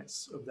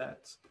variance of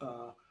that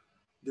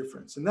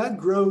difference. And that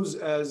grows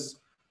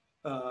as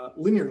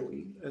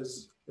linearly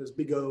as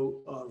big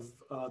O of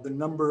the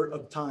number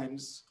of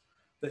times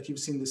that you've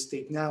seen this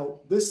state. Now,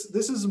 this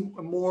is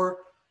a more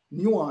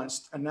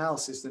nuanced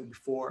analysis than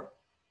before,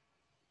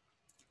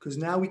 because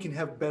now we can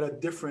have beta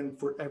different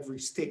for every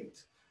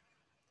state,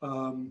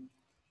 and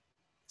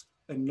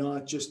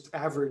not just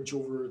average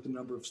over the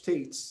number of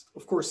states.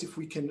 Of course, if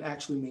we can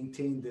actually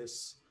maintain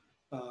this,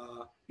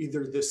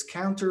 either this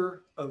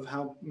counter of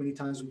how many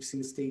times we've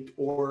seen a state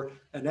or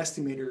an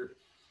estimator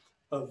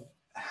of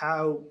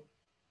how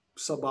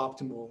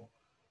suboptimal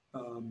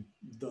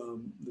the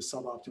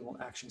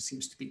suboptimal action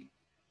seems to be.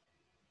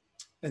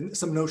 And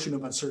some notion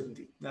of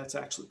uncertainty, that's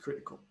actually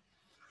critical.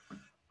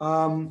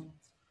 So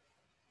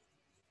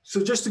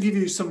just to give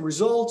you some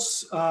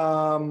results,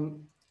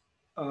 to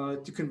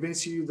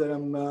convince you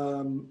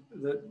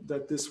that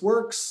that this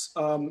works.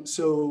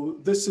 So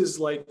this is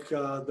like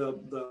the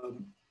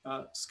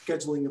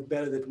scheduling of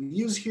beta that we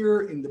use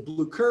here in the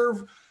blue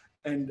curve,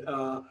 and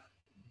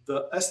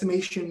the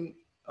estimation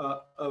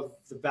of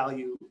the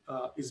value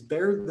is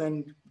better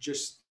than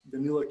just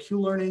vanilla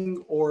Q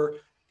learning, or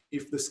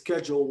if the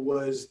schedule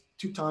was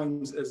 2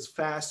 times as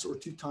fast or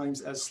 2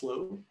 times as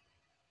slow.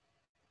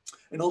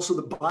 And also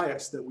the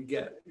bias that we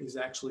get is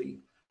actually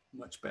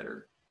much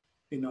better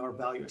in our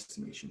value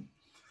estimation.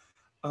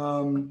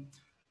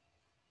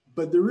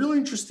 But the really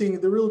interesting,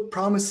 the really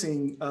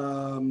promising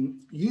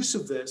use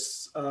of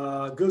this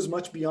goes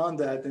much beyond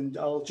that. And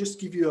I'll just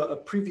give you a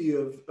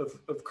preview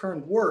of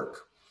current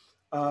work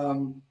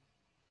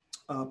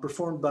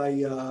performed by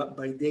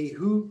Dae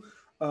Hu.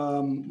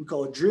 We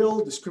call it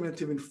drill,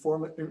 discriminative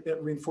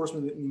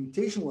reinforcement and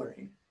imitation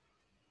learning.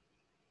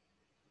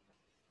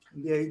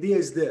 And the idea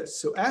is this.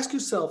 So ask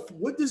yourself,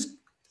 what does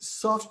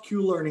soft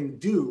Q learning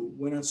do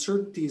when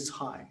uncertainty is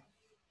high?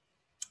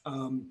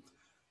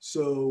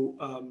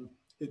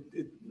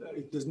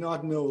 It does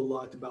not know a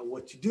lot about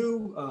what to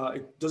do.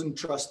 It doesn't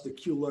trust the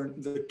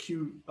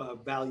Q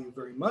value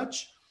very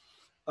much.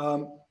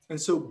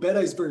 And so beta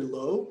is very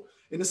low.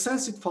 In a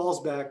sense, it falls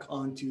back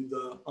onto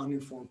the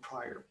uninformed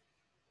prior.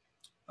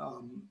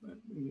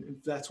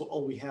 If that's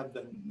all we have,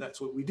 then that's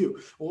what we do.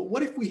 Well,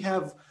 what if we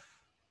have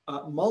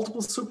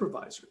multiple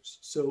supervisors?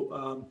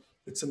 So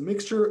it's a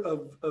mixture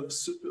of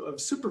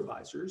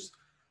supervisors.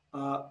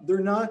 They're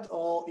not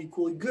all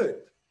equally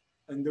good,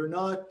 and they're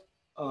not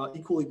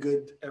equally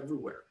good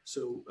everywhere.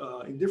 So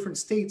in different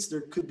states,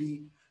 there could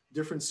be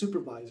different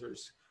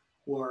supervisors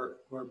who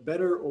are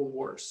better or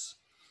worse.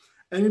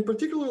 And in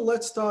particular,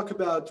 let's talk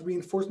about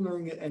reinforcement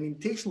learning and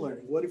imitation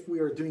learning. What if we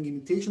are doing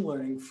imitation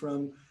learning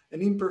from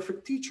an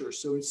imperfect teacher?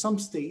 So in some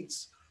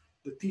states,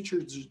 the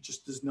teacher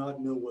just does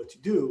not know what to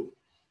do.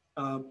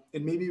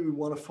 And maybe we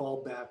want to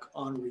fall back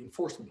on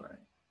reinforcement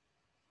learning,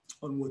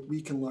 on what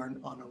we can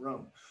learn on our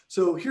own.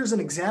 So here's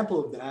an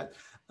example of that,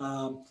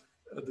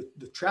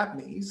 the trap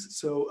maze.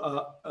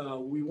 So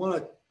we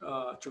want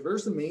to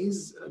traverse the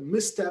maze. A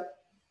misstep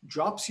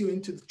drops you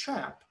into the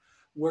trap,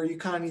 where you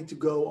kind of need to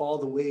go all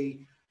the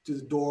way to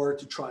the door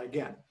to try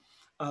again.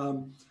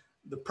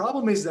 The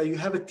problem is that you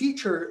have a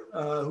teacher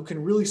who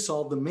can really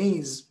solve the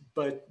maze,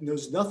 but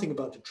knows nothing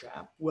about the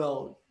trap.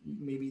 Well,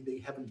 maybe they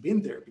haven't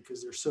been there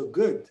because they're so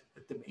good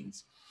at the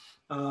maze.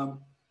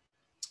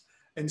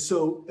 And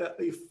so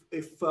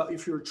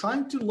if you're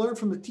trying to learn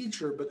from the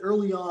teacher, but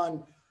early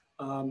on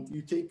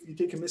you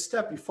take a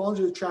misstep, you fall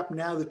into the trap,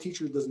 now the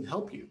teacher doesn't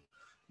help you.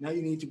 Now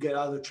you need to get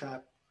out of the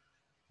trap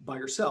by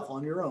yourself,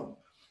 on your own.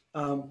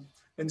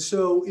 And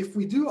so if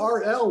we do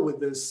RL with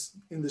this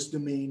in this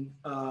domain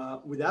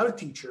without a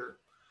teacher,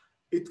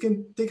 it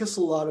can take us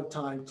a lot of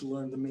time to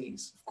learn the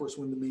maze. Of course,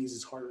 when the maze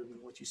is harder than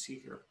what you see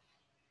here.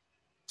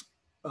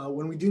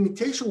 When we do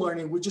imitation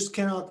learning, we just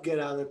cannot get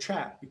out of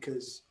track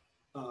because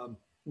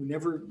we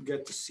never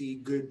get to see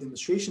good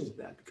demonstrations of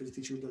that because the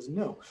teacher doesn't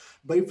know.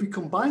 But if we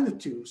combine the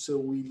two, so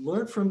we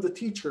learn from the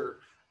teacher,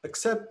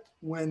 except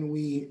when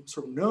we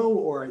sort of know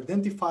or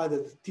identify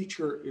that the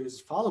teacher is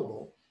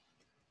fallible,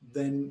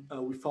 then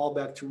we fall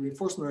back to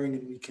reinforcement learning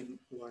and we can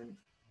learn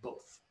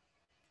both.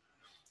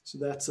 So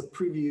that's a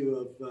preview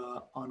of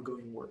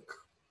ongoing work.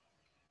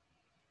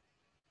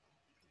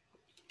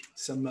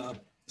 Some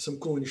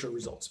cool initial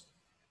results.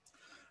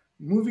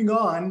 Moving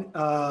on,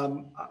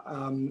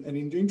 and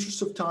in the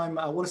interest of time,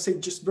 I want to say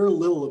just very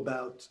little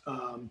about,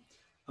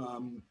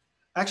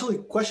 actually,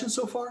 questions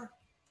so far?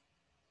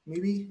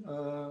 Maybe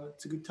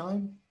it's a good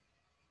time.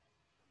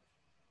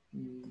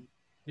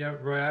 Yeah,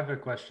 Roy, I have a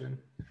question.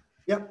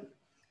 Yep.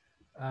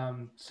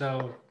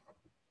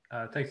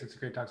 Thanks, it's a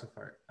great talk so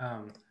far.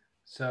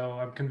 So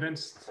I'm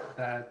convinced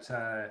that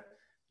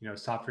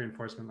soft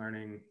reinforcement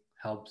learning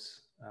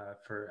helps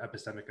for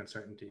epistemic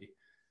uncertainty.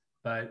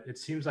 But it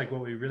seems like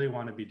what we really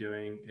want to be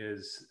doing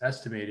is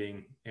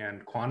estimating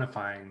and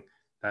quantifying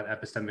that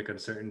epistemic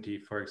uncertainty,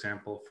 for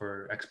example,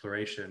 for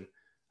exploration,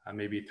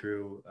 maybe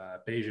through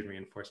Bayesian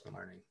reinforcement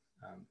learning.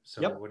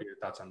 Yep. What are your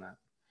thoughts on that?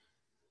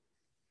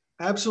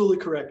 Absolutely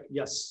correct.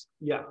 Yes.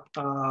 Yeah.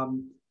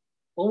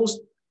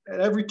 Almost at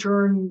every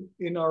turn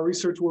in our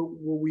research, what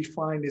we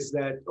find is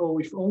that, oh,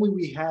 if only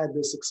we had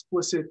this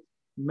explicit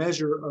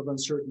measure of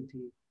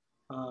uncertainty,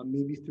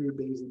 maybe through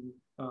Bayesian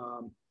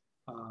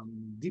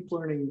deep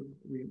learning,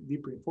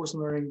 deep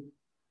reinforcement learning.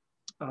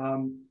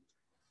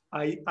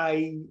 I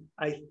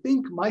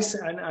think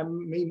and I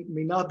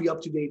may not be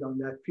up to date on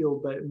that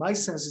field, but my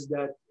sense is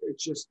that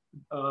it's just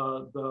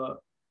the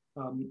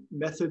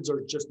methods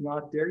are just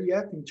not there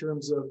yet in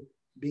terms of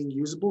being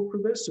usable for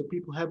this. So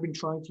people have been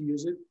trying to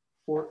use it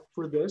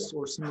for this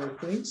or similar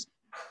things,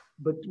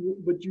 but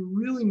you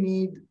really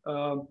need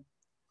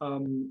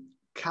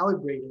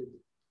calibrated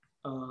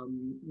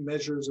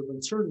measures of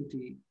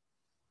uncertainty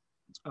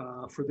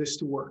for this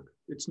to work.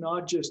 It's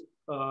not just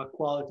a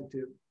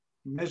qualitative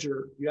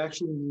measure. You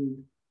actually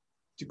need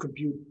to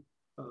compute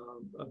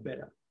a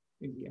beta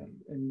in the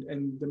end,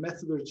 and the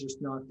method is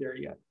just not there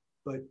yet.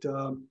 But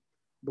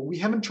we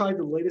haven't tried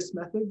the latest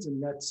methods,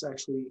 and that's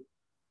actually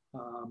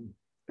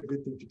a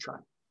good thing to try.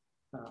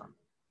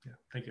 Yeah,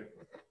 thank you.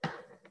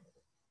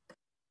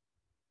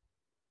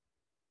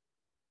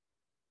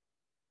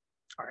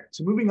 All right,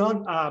 so moving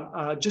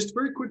on, just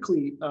very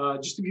quickly,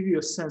 just to give you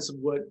a sense of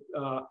what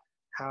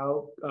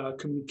how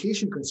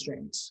communication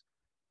constraints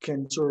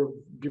can sort of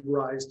give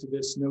rise to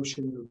this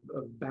notion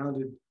of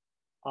bounded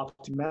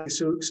optimality.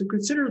 So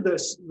consider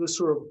this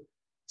sort of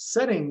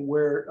setting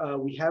where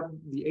we have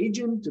the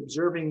agent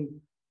observing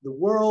the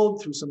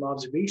world through some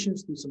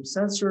observations, through some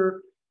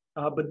sensor,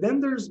 but then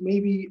there's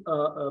maybe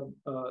a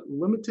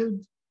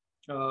limited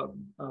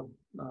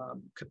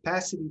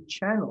capacity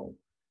channel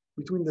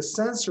between the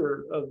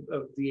sensor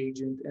of the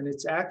agent and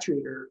its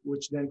actuator,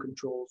 which then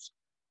controls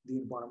the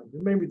environment.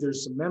 And maybe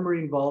there's some memory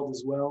involved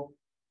as well.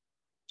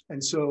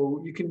 And so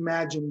you can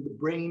imagine the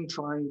brain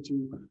trying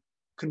to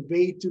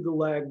convey to the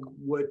leg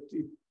what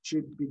it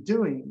should be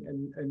doing,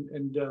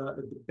 and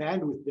the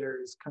bandwidth there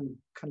is kind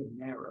of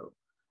narrow.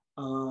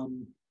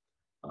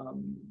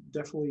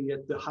 Definitely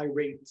at the high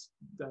rate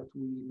that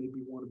we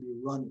maybe want to be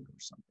running or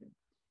something.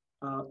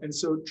 And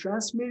so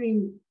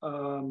transmitting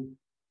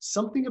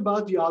something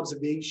about the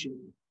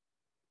observation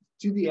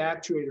to the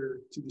actuator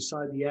to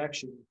decide the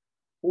action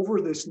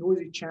over this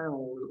noisy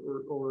channel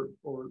or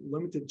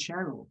limited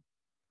channel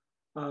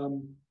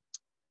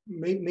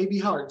may be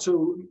hard.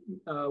 So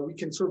we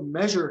can sort of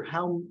measure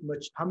how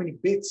many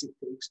bits it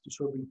takes to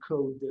sort of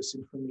encode this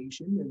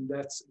information, and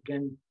that's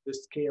again the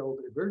scale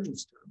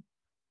divergence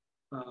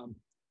term,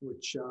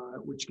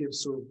 which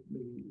gives sort of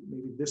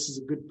maybe this is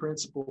a good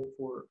principle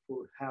for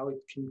how it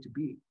came to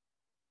be,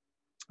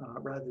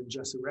 rather than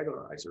just a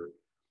regularizer.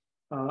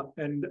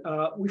 And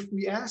if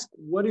we ask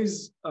what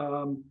is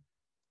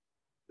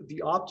the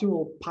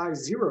optimal pi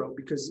zero,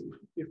 because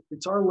if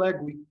it's our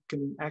leg, we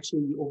can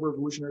actually over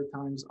evolutionary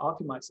times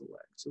optimize the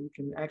leg. So we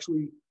can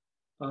actually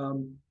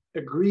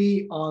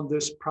agree on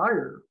this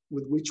prior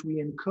with which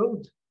we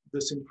encode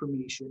this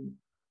information,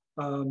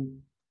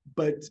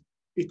 but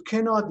it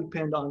cannot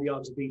depend on the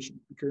observation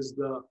because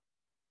the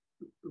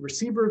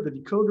receiver, the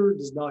decoder,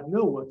 does not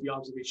know what the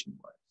observation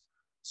was.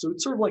 So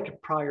it's sort of like a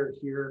prior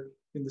here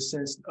in the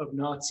sense of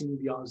not seeing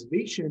the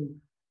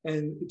observation.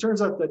 And it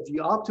turns out that the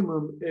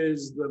optimum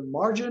is the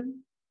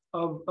margin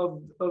of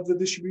the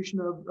distribution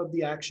of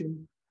the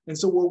action. And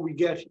so what we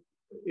get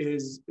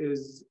is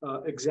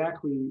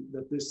exactly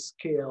that this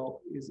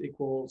scale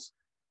equals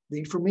the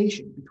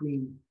information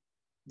between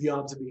the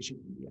observation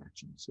and the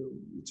action. So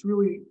it's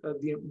really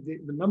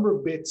the number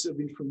of bits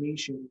of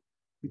information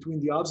between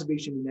the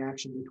observation and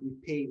action that we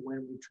pay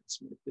when we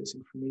transmit this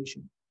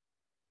information.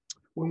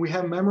 When we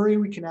have memory,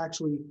 we can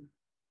actually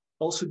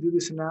also do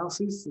this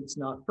analysis. It's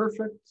not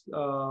perfect.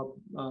 All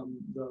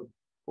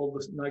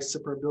the nice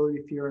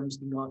separability theorems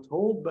do not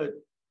hold, but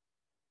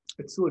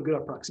it's still a good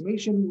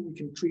approximation. We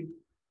can treat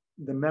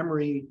the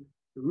memory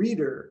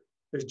reader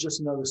as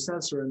just another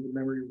sensor, and the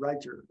memory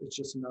writer is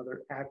just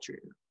another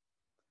actuator.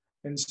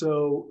 And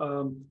so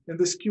in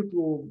this cute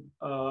little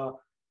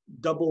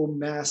double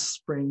mass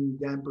spring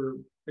damper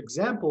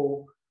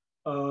example,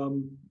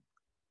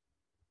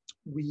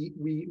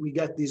 we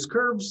get these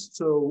curves.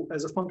 So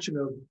as a function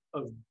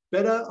of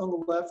beta on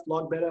the left,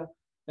 log beta,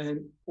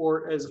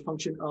 or as a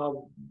function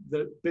of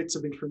the bits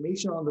of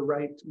information on the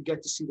right, we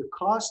get to see the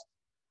cost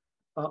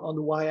on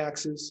the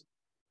y-axis.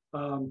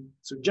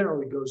 So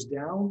generally goes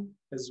down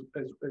as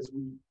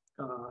we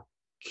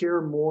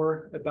care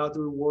more about the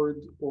reward,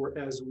 or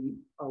as we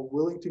are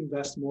willing to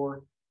invest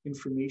more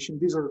information.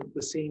 These are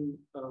the same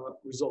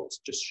results,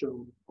 just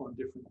shown on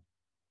different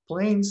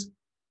planes.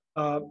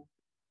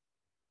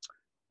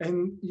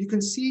 And you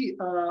can see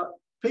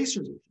phase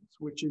transitions,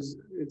 which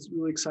it's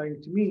really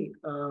exciting to me.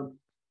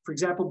 For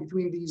example,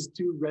 between these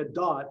two red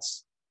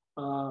dots,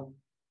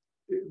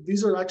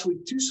 these are actually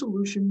two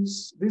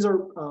solutions. These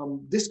are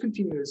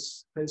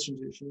discontinuous phase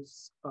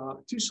transitions,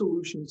 two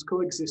solutions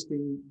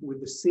coexisting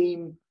with the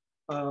same,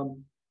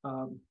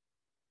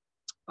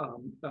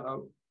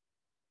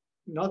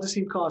 not the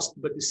same cost,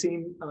 but the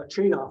same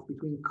trade-off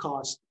between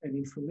cost and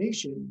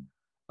information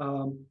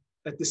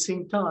at the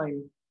same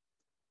time.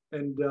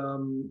 And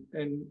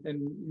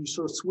you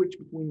sort of switch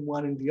between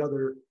one and the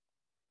other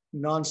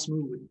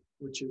non-smoothly,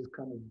 which is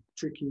kind of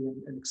tricky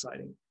and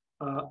exciting.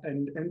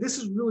 And this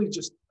is really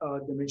just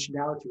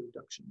dimensionality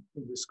reduction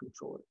in this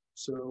controller.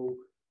 So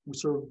we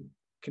sort of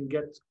can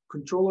get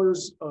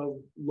controllers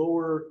of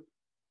lower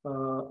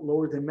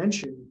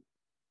dimension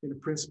in a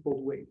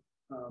principled way.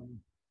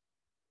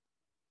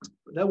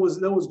 That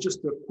was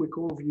just a quick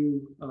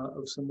overview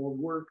of some more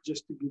work,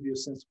 just to give you a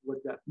sense of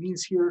what that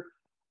means here.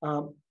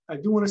 I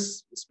do want to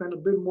spend a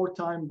bit more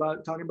time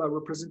talking about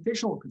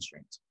representational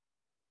constraints.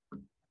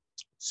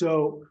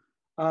 So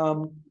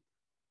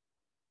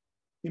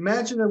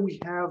imagine that we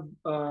have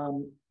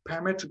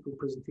parametric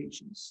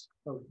representations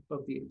of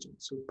the agent.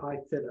 So pi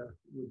theta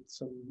with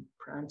some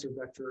parameter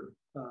vector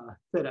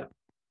theta.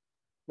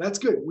 That's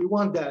good. We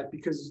want that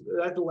because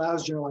that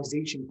allows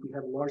generalization. If we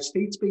have a large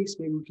state space,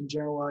 maybe we can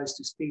generalize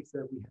to states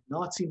that we have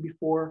not seen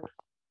before.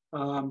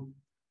 And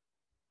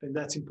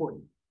that's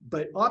important.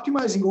 But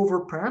optimizing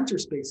over parameter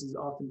space is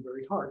often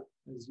very hard,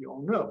 as you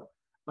all know.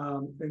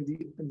 And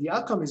the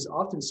outcome is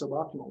often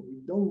suboptimal.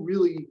 We don't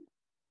really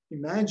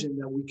imagine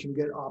that we can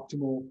get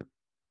optimal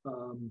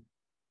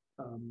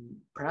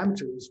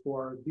parameters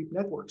for deep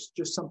networks,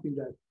 just something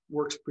that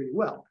works pretty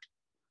well,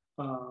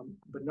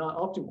 but not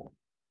optimal.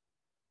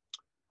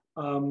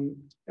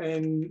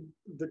 And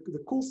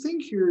the cool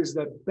thing here is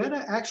that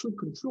beta actually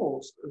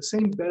controls the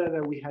same beta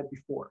that we had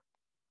before.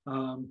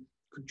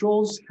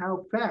 Controls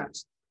how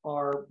fast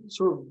our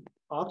sort of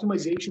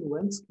optimization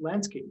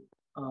landscape,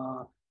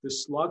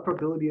 this log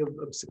probability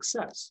of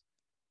success,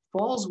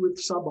 falls with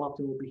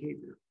suboptimal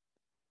behavior.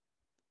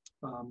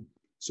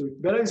 So if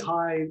beta is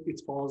high,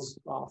 it falls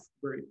off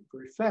very,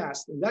 very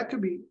fast. And that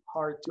could be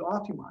hard to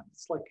optimize.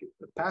 It's like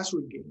a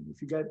password game.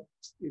 If you get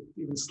it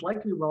even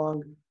slightly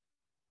wrong,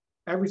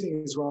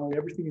 everything is wrong,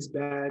 everything is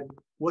bad.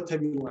 What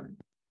have you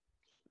learned?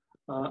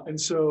 And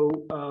so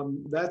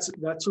that's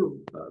sort of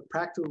a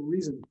practical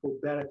reason for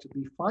beta to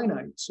be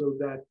finite, so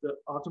that the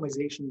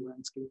optimization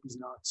landscape is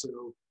not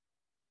so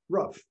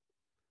rough.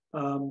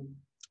 And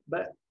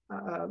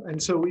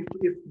so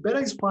if beta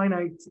is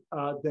finite,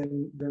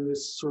 then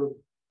this sort of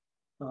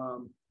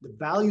the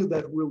value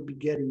that we'll be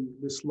getting,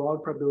 this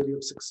log probability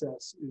of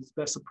success, is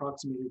best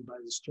approximated by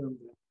this term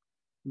that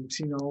we've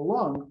seen all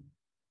along.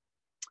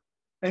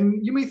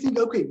 And you may think,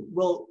 okay,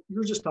 well,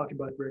 you're just talking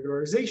about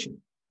regularization.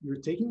 You're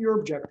taking your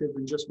objective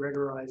and just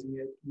regularizing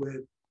it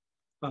with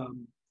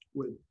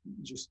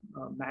just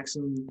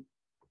maximum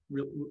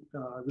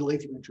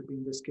relative entropy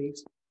in this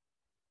case.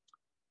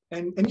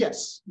 And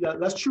yes, yeah,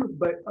 that's true.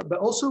 But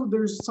also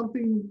there's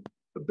something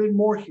a bit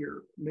more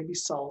here, maybe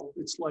subtle.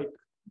 It's like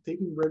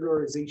taking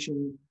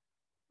regularization,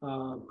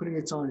 putting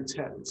it on its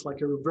head. It's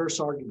like a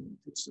reverse argument.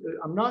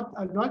 I'm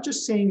not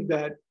just saying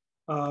that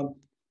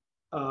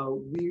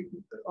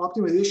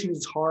optimization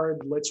is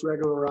hard. Let's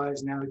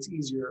regularize. Now it's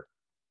easier.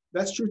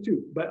 That's true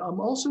too. But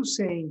I'm also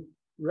saying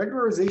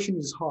regularization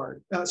is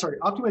hard.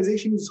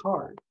 Optimization is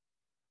hard.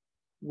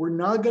 We're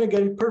not going to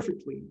get it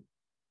perfectly.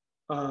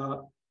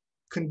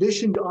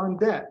 Conditioned on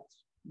that,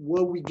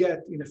 what we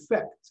get in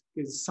effect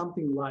is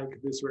something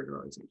like this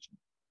regularization.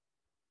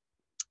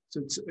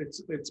 So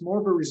it's more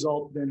of a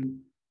result than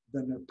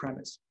a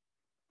premise.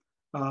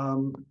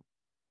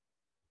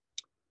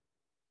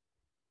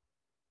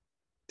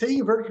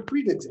 Taking a very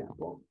concrete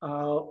example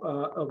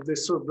of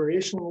this sort of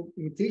variational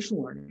imitation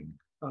learning,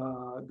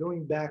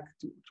 going back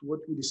to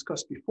what we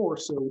discussed before.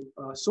 So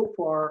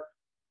far,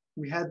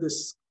 we had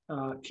this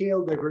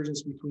KL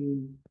divergence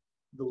between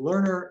the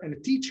learner and the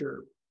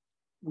teacher,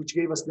 which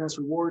gave us dense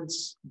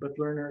rewards, but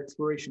learner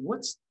exploration.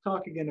 Let's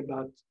talk again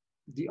about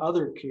the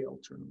other KL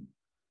term.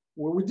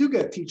 where we do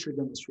get teacher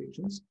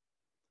demonstrations.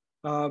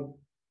 But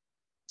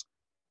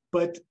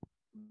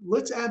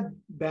let's add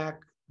back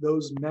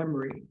those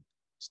memory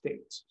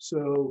states.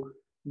 So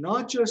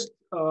not just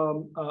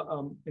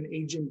an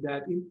agent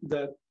that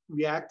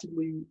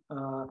reactively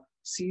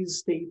sees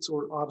states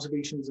or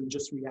observations and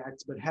just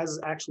reacts, but has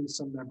actually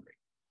some memory.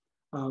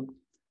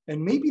 And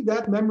maybe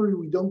that memory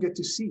we don't get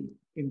to see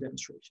in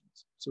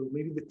demonstrations. So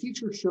maybe the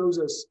teacher shows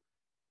us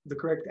the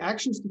correct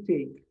actions to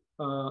take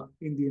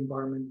in the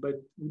environment, but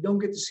we don't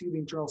get to see the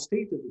internal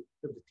state of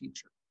the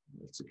teacher.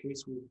 That's the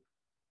case with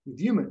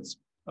humans.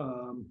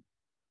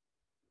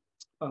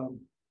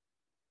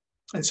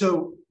 And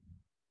so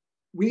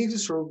we need to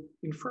sort of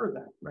infer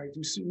that, right?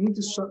 We need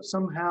to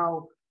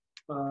somehow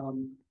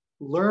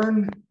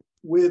learn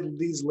with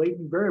these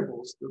latent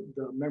variables,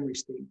 the memory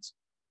states.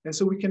 And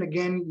so we can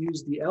again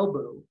use the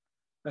elbow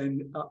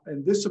and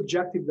this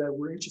objective that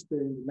we're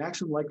interested in, the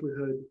maximum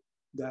likelihood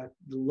that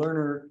the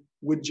learner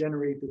would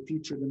generate the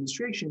teacher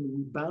demonstration,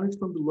 we bound it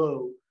from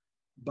below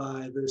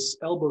by this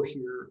elbow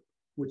here,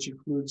 which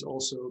includes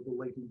also the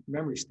latent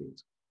memory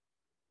states.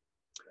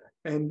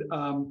 And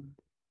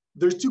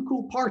there's two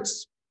cool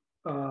parts,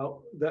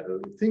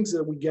 things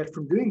that we get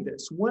from doing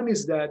this. One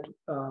is that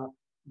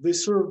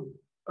this sort of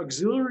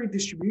auxiliary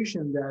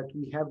distribution that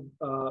we have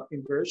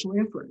in variational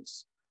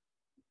inference,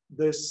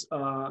 this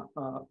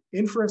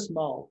inference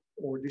model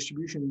or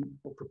distribution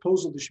or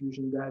proposal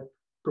distribution that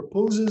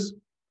proposes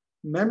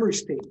memory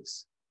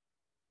states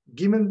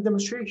given the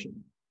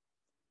demonstration,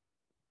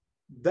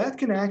 that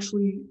can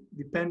actually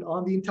depend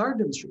on the entire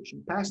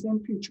demonstration, past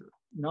and future,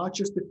 not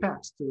just the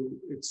past. So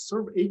it's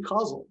sort of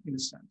acausal in a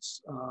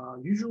sense.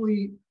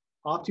 Usually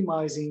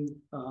optimization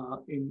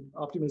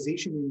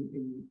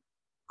in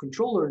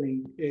control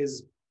learning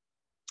is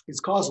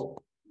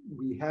causal.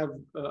 We have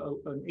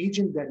an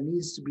agent that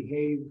needs to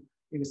behave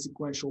in a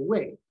sequential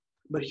way.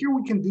 But here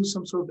we can do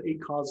some sort of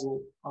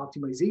acausal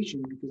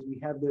optimization because we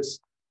have this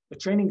a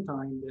training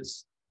time,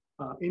 this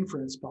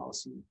inference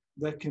policy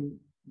that can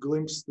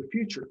glimpse the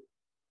future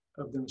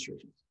of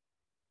demonstrations.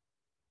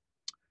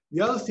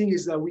 The other thing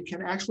is that we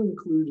can actually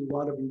include a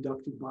lot of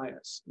inductive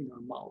bias in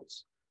our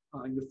models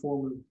in the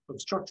form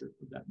of structure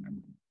of that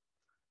memory.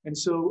 And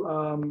so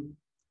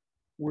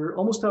we're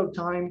almost out of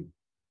time.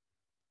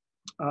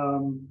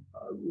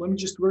 Let me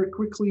just very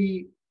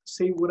quickly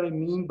say what I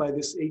mean by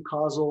this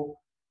acausal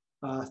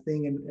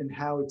thing and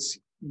how it's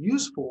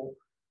useful.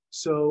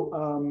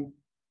 So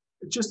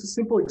just a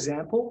simple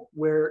example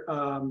where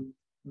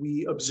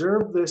we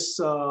observe this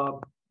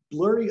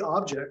blurry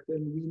object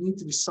and we need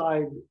to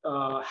decide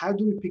how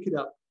do we pick it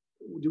up?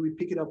 Do we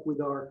pick it up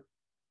with our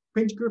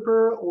pinch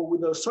gripper or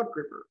with a suck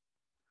gripper?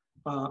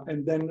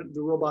 And then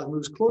the robot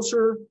moves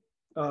closer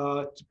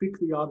to pick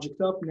the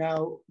object up.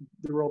 Now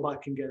the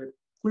robot can get a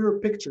clearer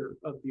picture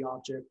of the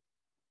object,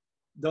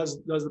 does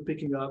the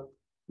picking up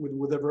with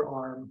whatever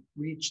arm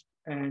reached,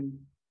 and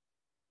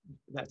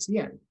that's the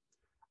end.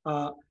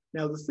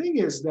 Now the thing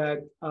is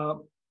that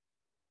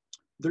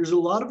there's a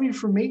lot of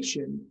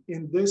information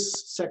in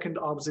this second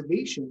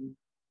observation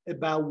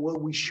about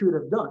what we should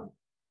have done.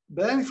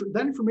 But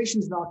that information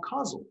is not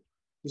causal.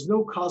 There's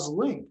no causal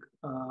link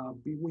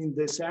between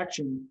this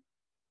action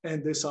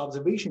and this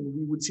observation.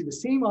 We would see the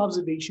same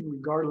observation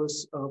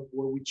regardless of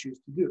what we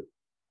choose to do.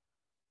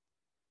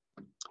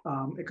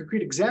 A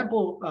concrete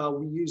example,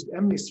 we used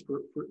MNIST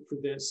for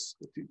this,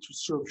 to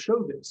sort of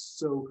show this.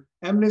 So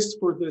MNIST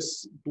for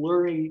this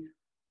blurry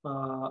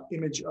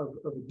image of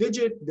a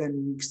digit,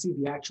 then we see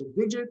the actual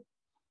digit,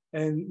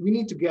 and we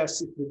need to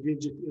guess if the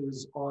digit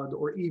is odd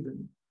or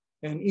even.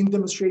 And in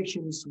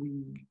demonstrations,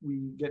 we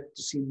get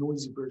to see a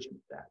noisy version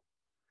of that.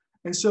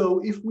 And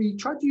so if we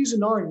try to use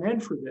an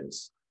RNN for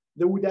this,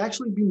 there would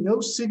actually be no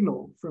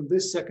signal from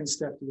this second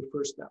step to the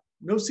first step.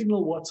 No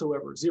signal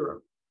whatsoever,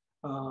 zero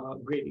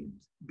gradient,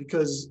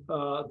 because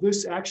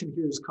this action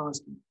here is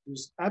constant.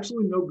 There's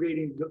absolutely no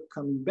gradient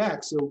coming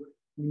back. So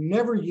we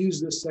never use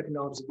this second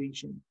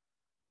observation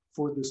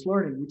for this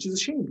learning, which is a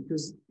shame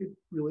because it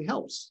really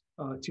helps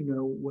to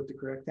know what the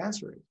correct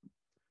answer is.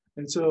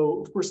 And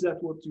so, of course,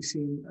 that's what we see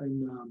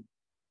in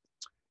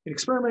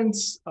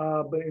experiments,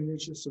 but in the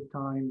interest of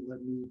time,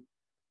 let me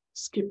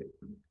skip it.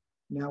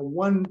 Now,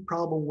 one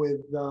problem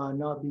with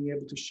not being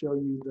able to show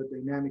you the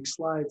dynamic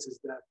slides is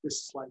that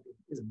this slide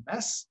is a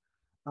mess.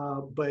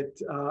 But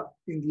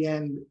in the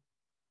end,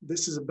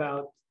 this is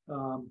about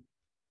a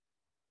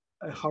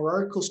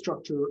hierarchical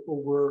structure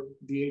over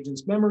the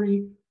agent's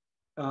memory,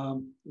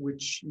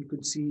 which you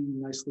could see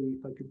nicely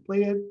if I could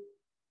play it.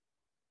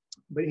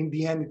 But in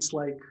the end, it's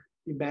like,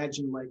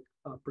 imagine like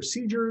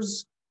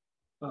procedures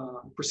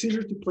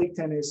to play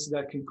tennis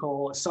that can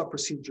call a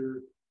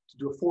sub-procedure to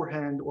do a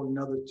forehand or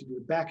another to do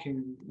a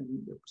backhand,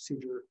 and the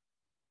procedure,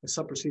 a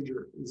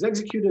sub-procedure is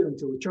executed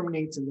until it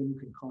terminates, and then you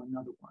can call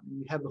another one. And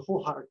you have the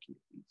whole hierarchy of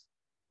these.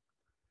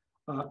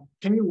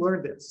 Can you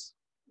learn this?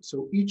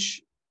 So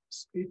each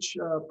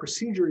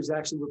procedure is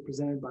actually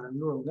represented by a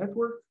neural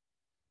network.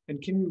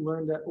 And can you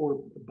learn that,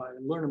 or by a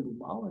learnable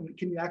model, and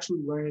can you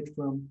actually learn it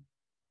from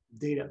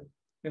data?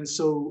 And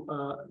so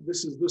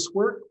this is this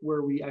work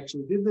where we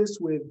actually did this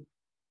with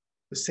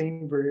the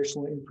same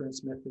variational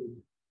inference method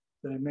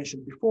that I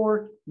mentioned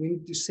before. We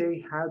need to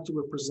say how to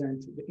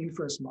represent the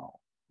inference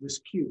model, this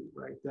cube,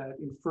 right, that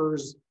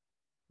infers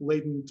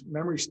latent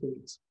memory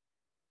states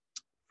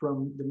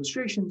from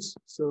demonstrations.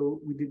 So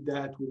we did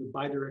that with a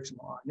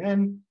bidirectional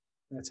RNN.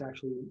 That's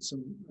actually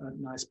some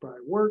nice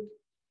prior work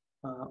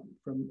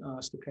from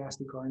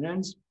stochastic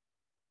RNNs.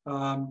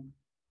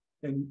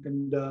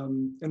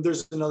 And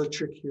there's another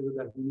trick here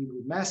that we need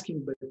with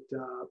masking, but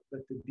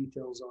that the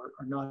details are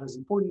not as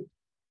important.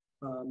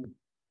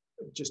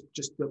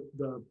 Just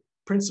the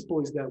principle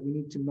is that we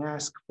need to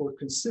mask for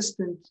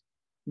consistent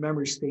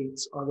memory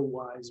states.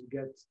 Otherwise, we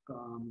get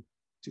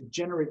to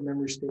generate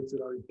memory states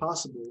that are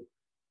impossible.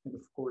 And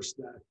of course,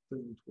 that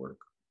doesn't work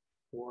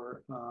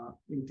for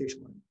imitation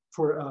learning,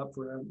 for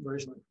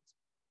variational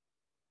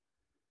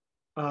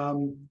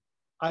inference.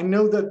 I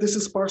know that this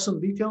is sparse on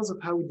details of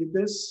how we did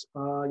this.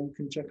 You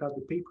can check out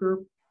the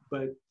paper,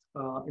 but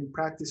in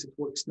practice, it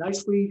works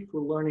nicely for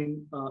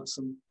learning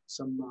some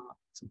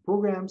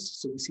programs.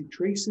 So we see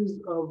traces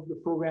of the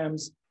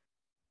programs,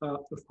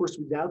 of course,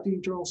 without the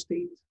internal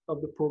state of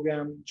the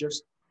program,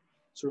 just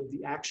sort of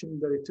the action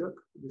that it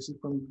took. This is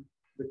from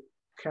the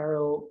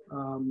Carol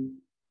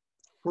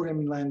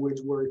programming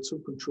language, where it sort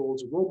of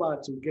controls a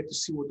robot. So we get to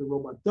see what the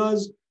robot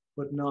does,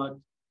 but not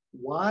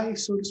why,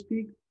 so to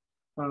speak.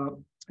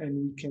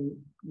 And we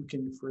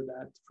can infer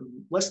that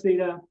from less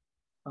data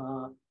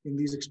in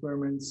these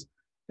experiments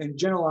and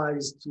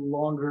generalize to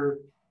longer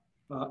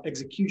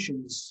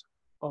executions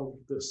of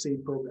the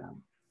same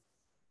program.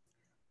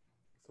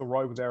 So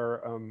Roy,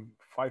 there are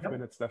 5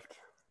 minutes left.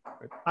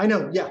 Right? I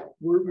know, yeah,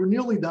 we're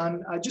nearly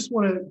done. I just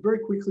want to very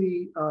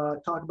quickly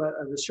talk about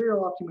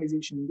adversarial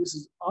optimization. This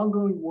is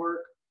ongoing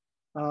work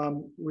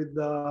with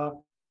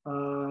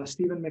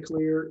Stephen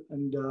McLear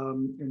and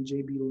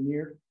J.B.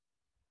 Lanier.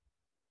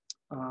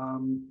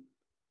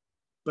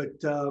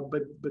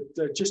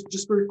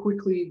 Just very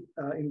quickly,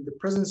 in the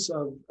presence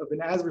of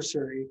an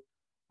adversary,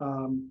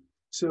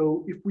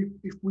 so if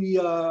we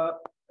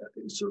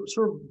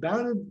sort of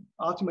bounded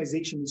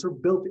optimization is sort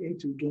of built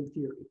into game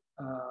theory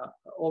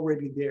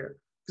already there.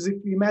 Because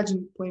if you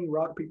imagine playing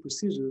rock, paper,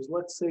 scissors,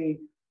 let's say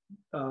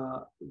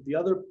the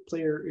other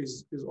player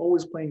is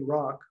always playing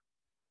rock,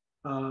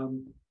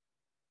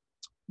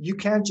 you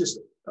can't just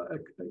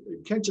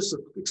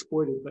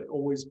exploit it by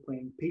always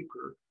playing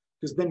paper,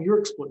 because then you're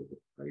exploited,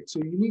 right? So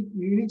you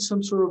need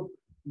some sort of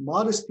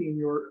modesty in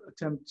your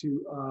attempt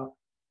to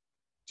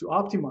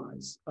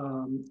optimize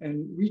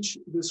and reach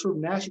this sort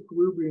of Nash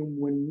equilibrium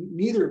when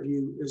neither of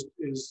you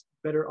is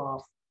better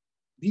off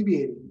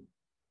deviating.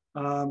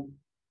 I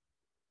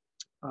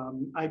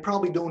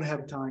probably don't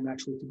have time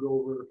actually to go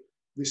over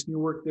this new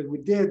work that we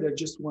did. I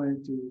just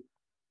wanted to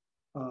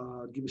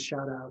give a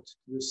shout out to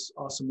this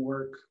awesome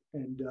work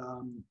and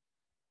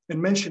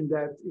mention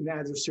that in the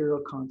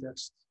adversarial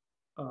context,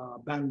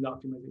 bounded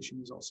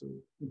optimization is also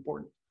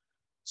important.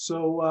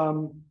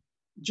 So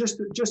just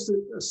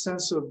a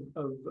sense of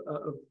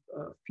a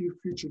few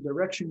future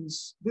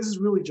directions. This is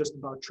really just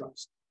about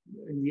trust.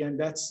 In the end,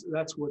 that's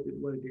what it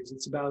is.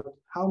 It's about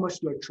how much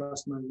do I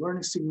trust my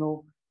learning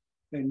signal,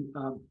 and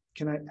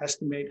can I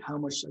estimate how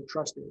much I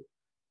trust it,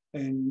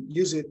 and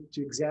use it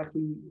to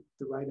exactly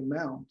the right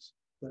amount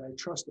that I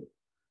trust it.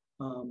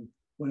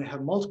 When I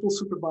have multiple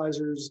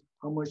supervisors,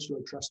 how much do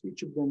I trust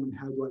each of them, and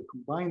how do I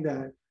combine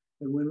that?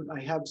 And when I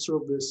have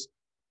sort of this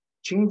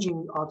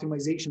changing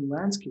optimization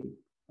landscape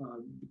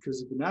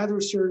because of an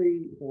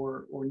adversary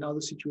or in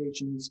other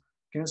situations,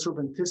 can I sort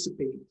of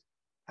anticipate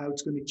how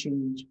it's going to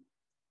change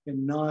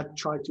and not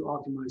try to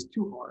optimize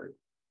too hard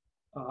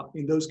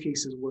in those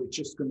cases where it's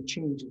just going to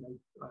change and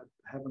I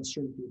have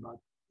uncertainty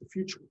about the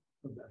future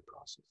of that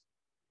process.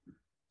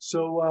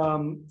 So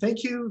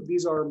thank you.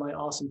 These are my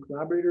awesome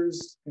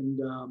collaborators, and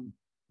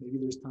maybe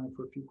there's time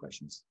for a few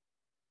questions.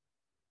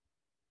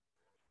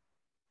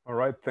 All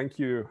right, thank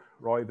you,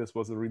 Roy. This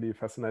was a really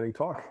fascinating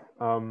talk.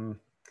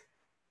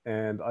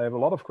 And I have a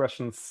lot of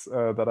questions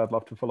that I'd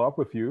love to follow up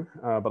with you,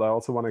 but I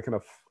also want to kind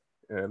of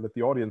let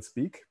the audience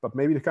speak, but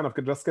maybe to kind of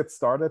just get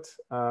started.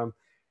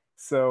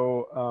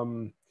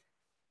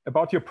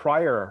 About your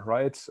prior,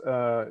 right?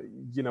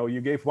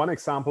 You gave one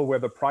example where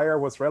the prior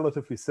was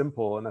relatively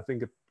simple, and I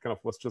think it kind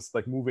of was just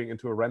like moving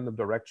into a random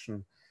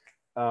direction.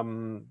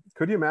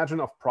 Could you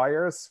imagine of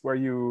priors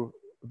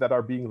that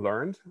are being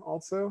learned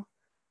also,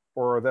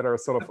 or that are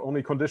sort of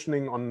only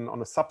conditioning on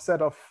a subset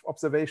of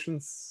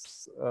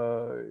observations?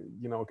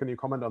 Can you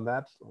comment on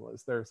that?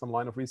 Is there some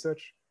line of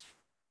research?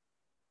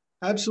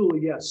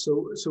 Absolutely, yes.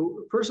 So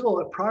first of all,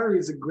 a prior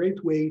is a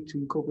great way to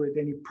incorporate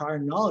any prior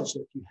knowledge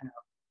that you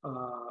have.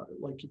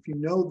 Like if you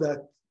know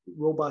that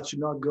robots should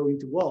not go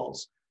into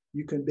walls,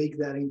 you can bake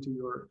that into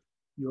your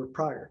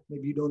prior.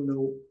 Maybe you don't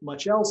know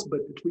much else, but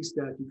at least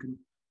that you can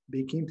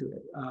bake into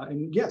it.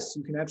 And yes,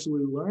 you can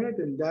absolutely learn it,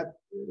 and that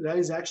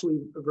is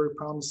actually a very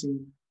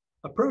promising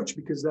approach,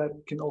 because that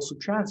can also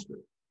transfer,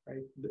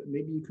 right?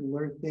 Maybe you can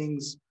learn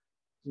things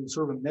in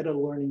sort of a meta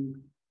learning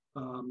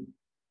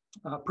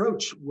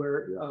approach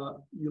where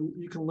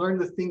you can learn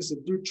the things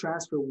that do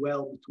transfer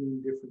well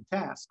between different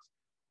tasks.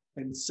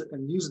 and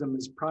use them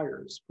as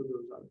priors for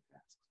those other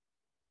tasks.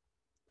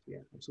 Yeah,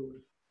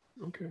 absolutely.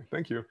 Okay,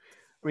 thank you.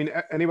 I mean,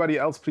 anybody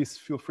else, please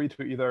feel free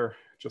to either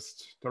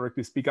just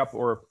directly speak up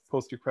or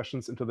post your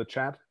questions into the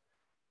chat.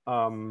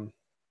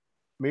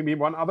 Maybe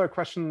one other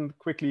question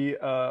quickly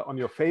on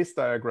your phase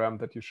diagram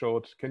that you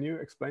showed. Can you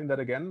explain that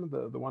again?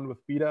 The one with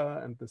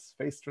beta and this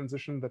phase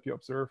transition that you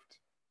observed?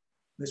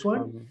 This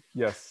one?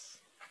 Yes.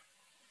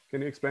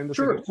 Can you explain this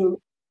Sure. again? So,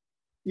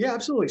 yeah,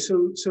 absolutely.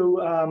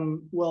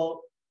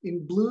 Well,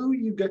 in blue,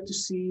 you get to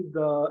see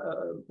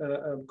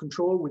the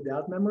controller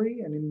without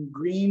memory, and in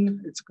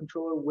green, it's a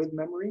controller with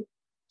memory.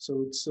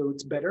 So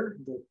it's better.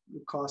 The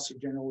costs are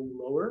generally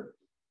lower.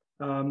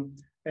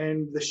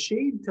 And the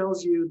shade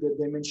tells you the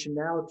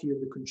dimensionality of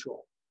the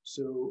control.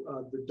 So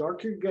the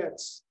darker it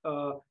gets,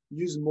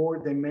 use more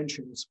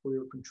dimensions for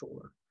your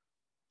controller,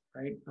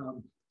 right?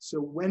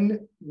 So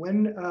when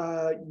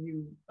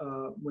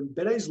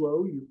beta is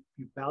low, you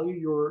value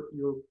your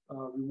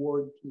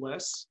reward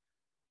less,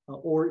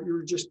 or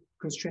you're just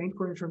constrained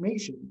for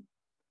information.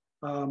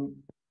 Then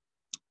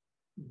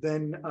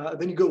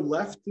you go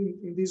left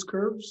in these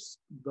curves.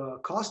 The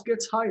cost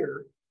gets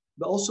higher,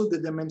 but also the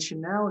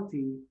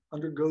dimensionality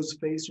undergoes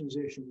phase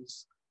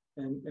transitions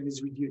and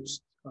is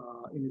reduced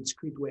in a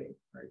discrete way,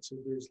 right? So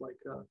there's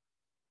like a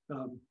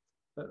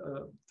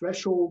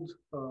threshold,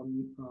 a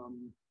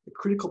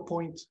critical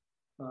point,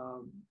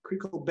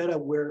 critical beta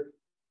where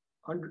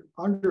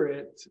under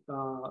it,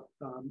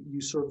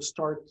 you sort of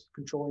start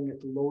controlling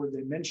at the lower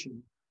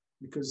dimension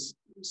because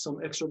some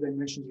extra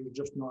dimensions are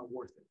just not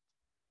worth it.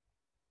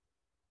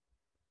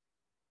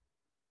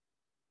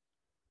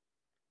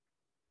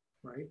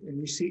 Right, and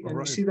you see,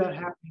 you see that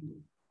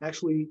happening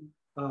actually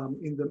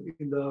in the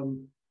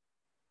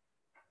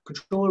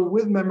controller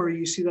with memory.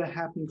 You see that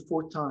happening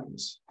 4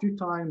 times. 2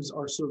 times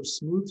are sort of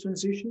smooth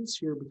transitions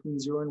here between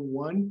 0 and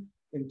 1,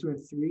 and 2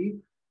 and 3,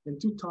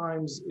 and 2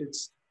 times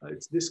it's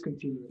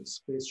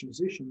discontinuous phase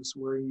transitions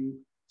where you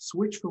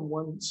switch from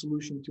one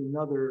solution to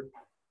another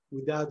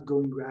without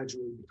going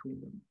gradually between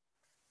them.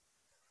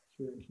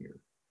 Here and here.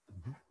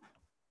 Mm-hmm.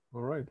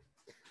 All right.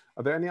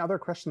 Are there any other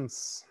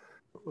questions?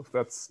 If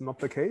that's not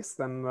the case,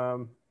 then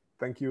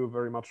thank you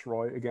very much,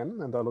 Roy,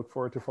 again, and I look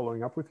forward to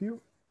following up with you.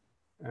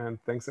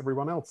 And thanks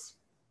everyone else.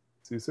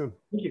 See you soon.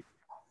 Thank you.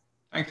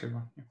 Thanks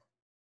everyone.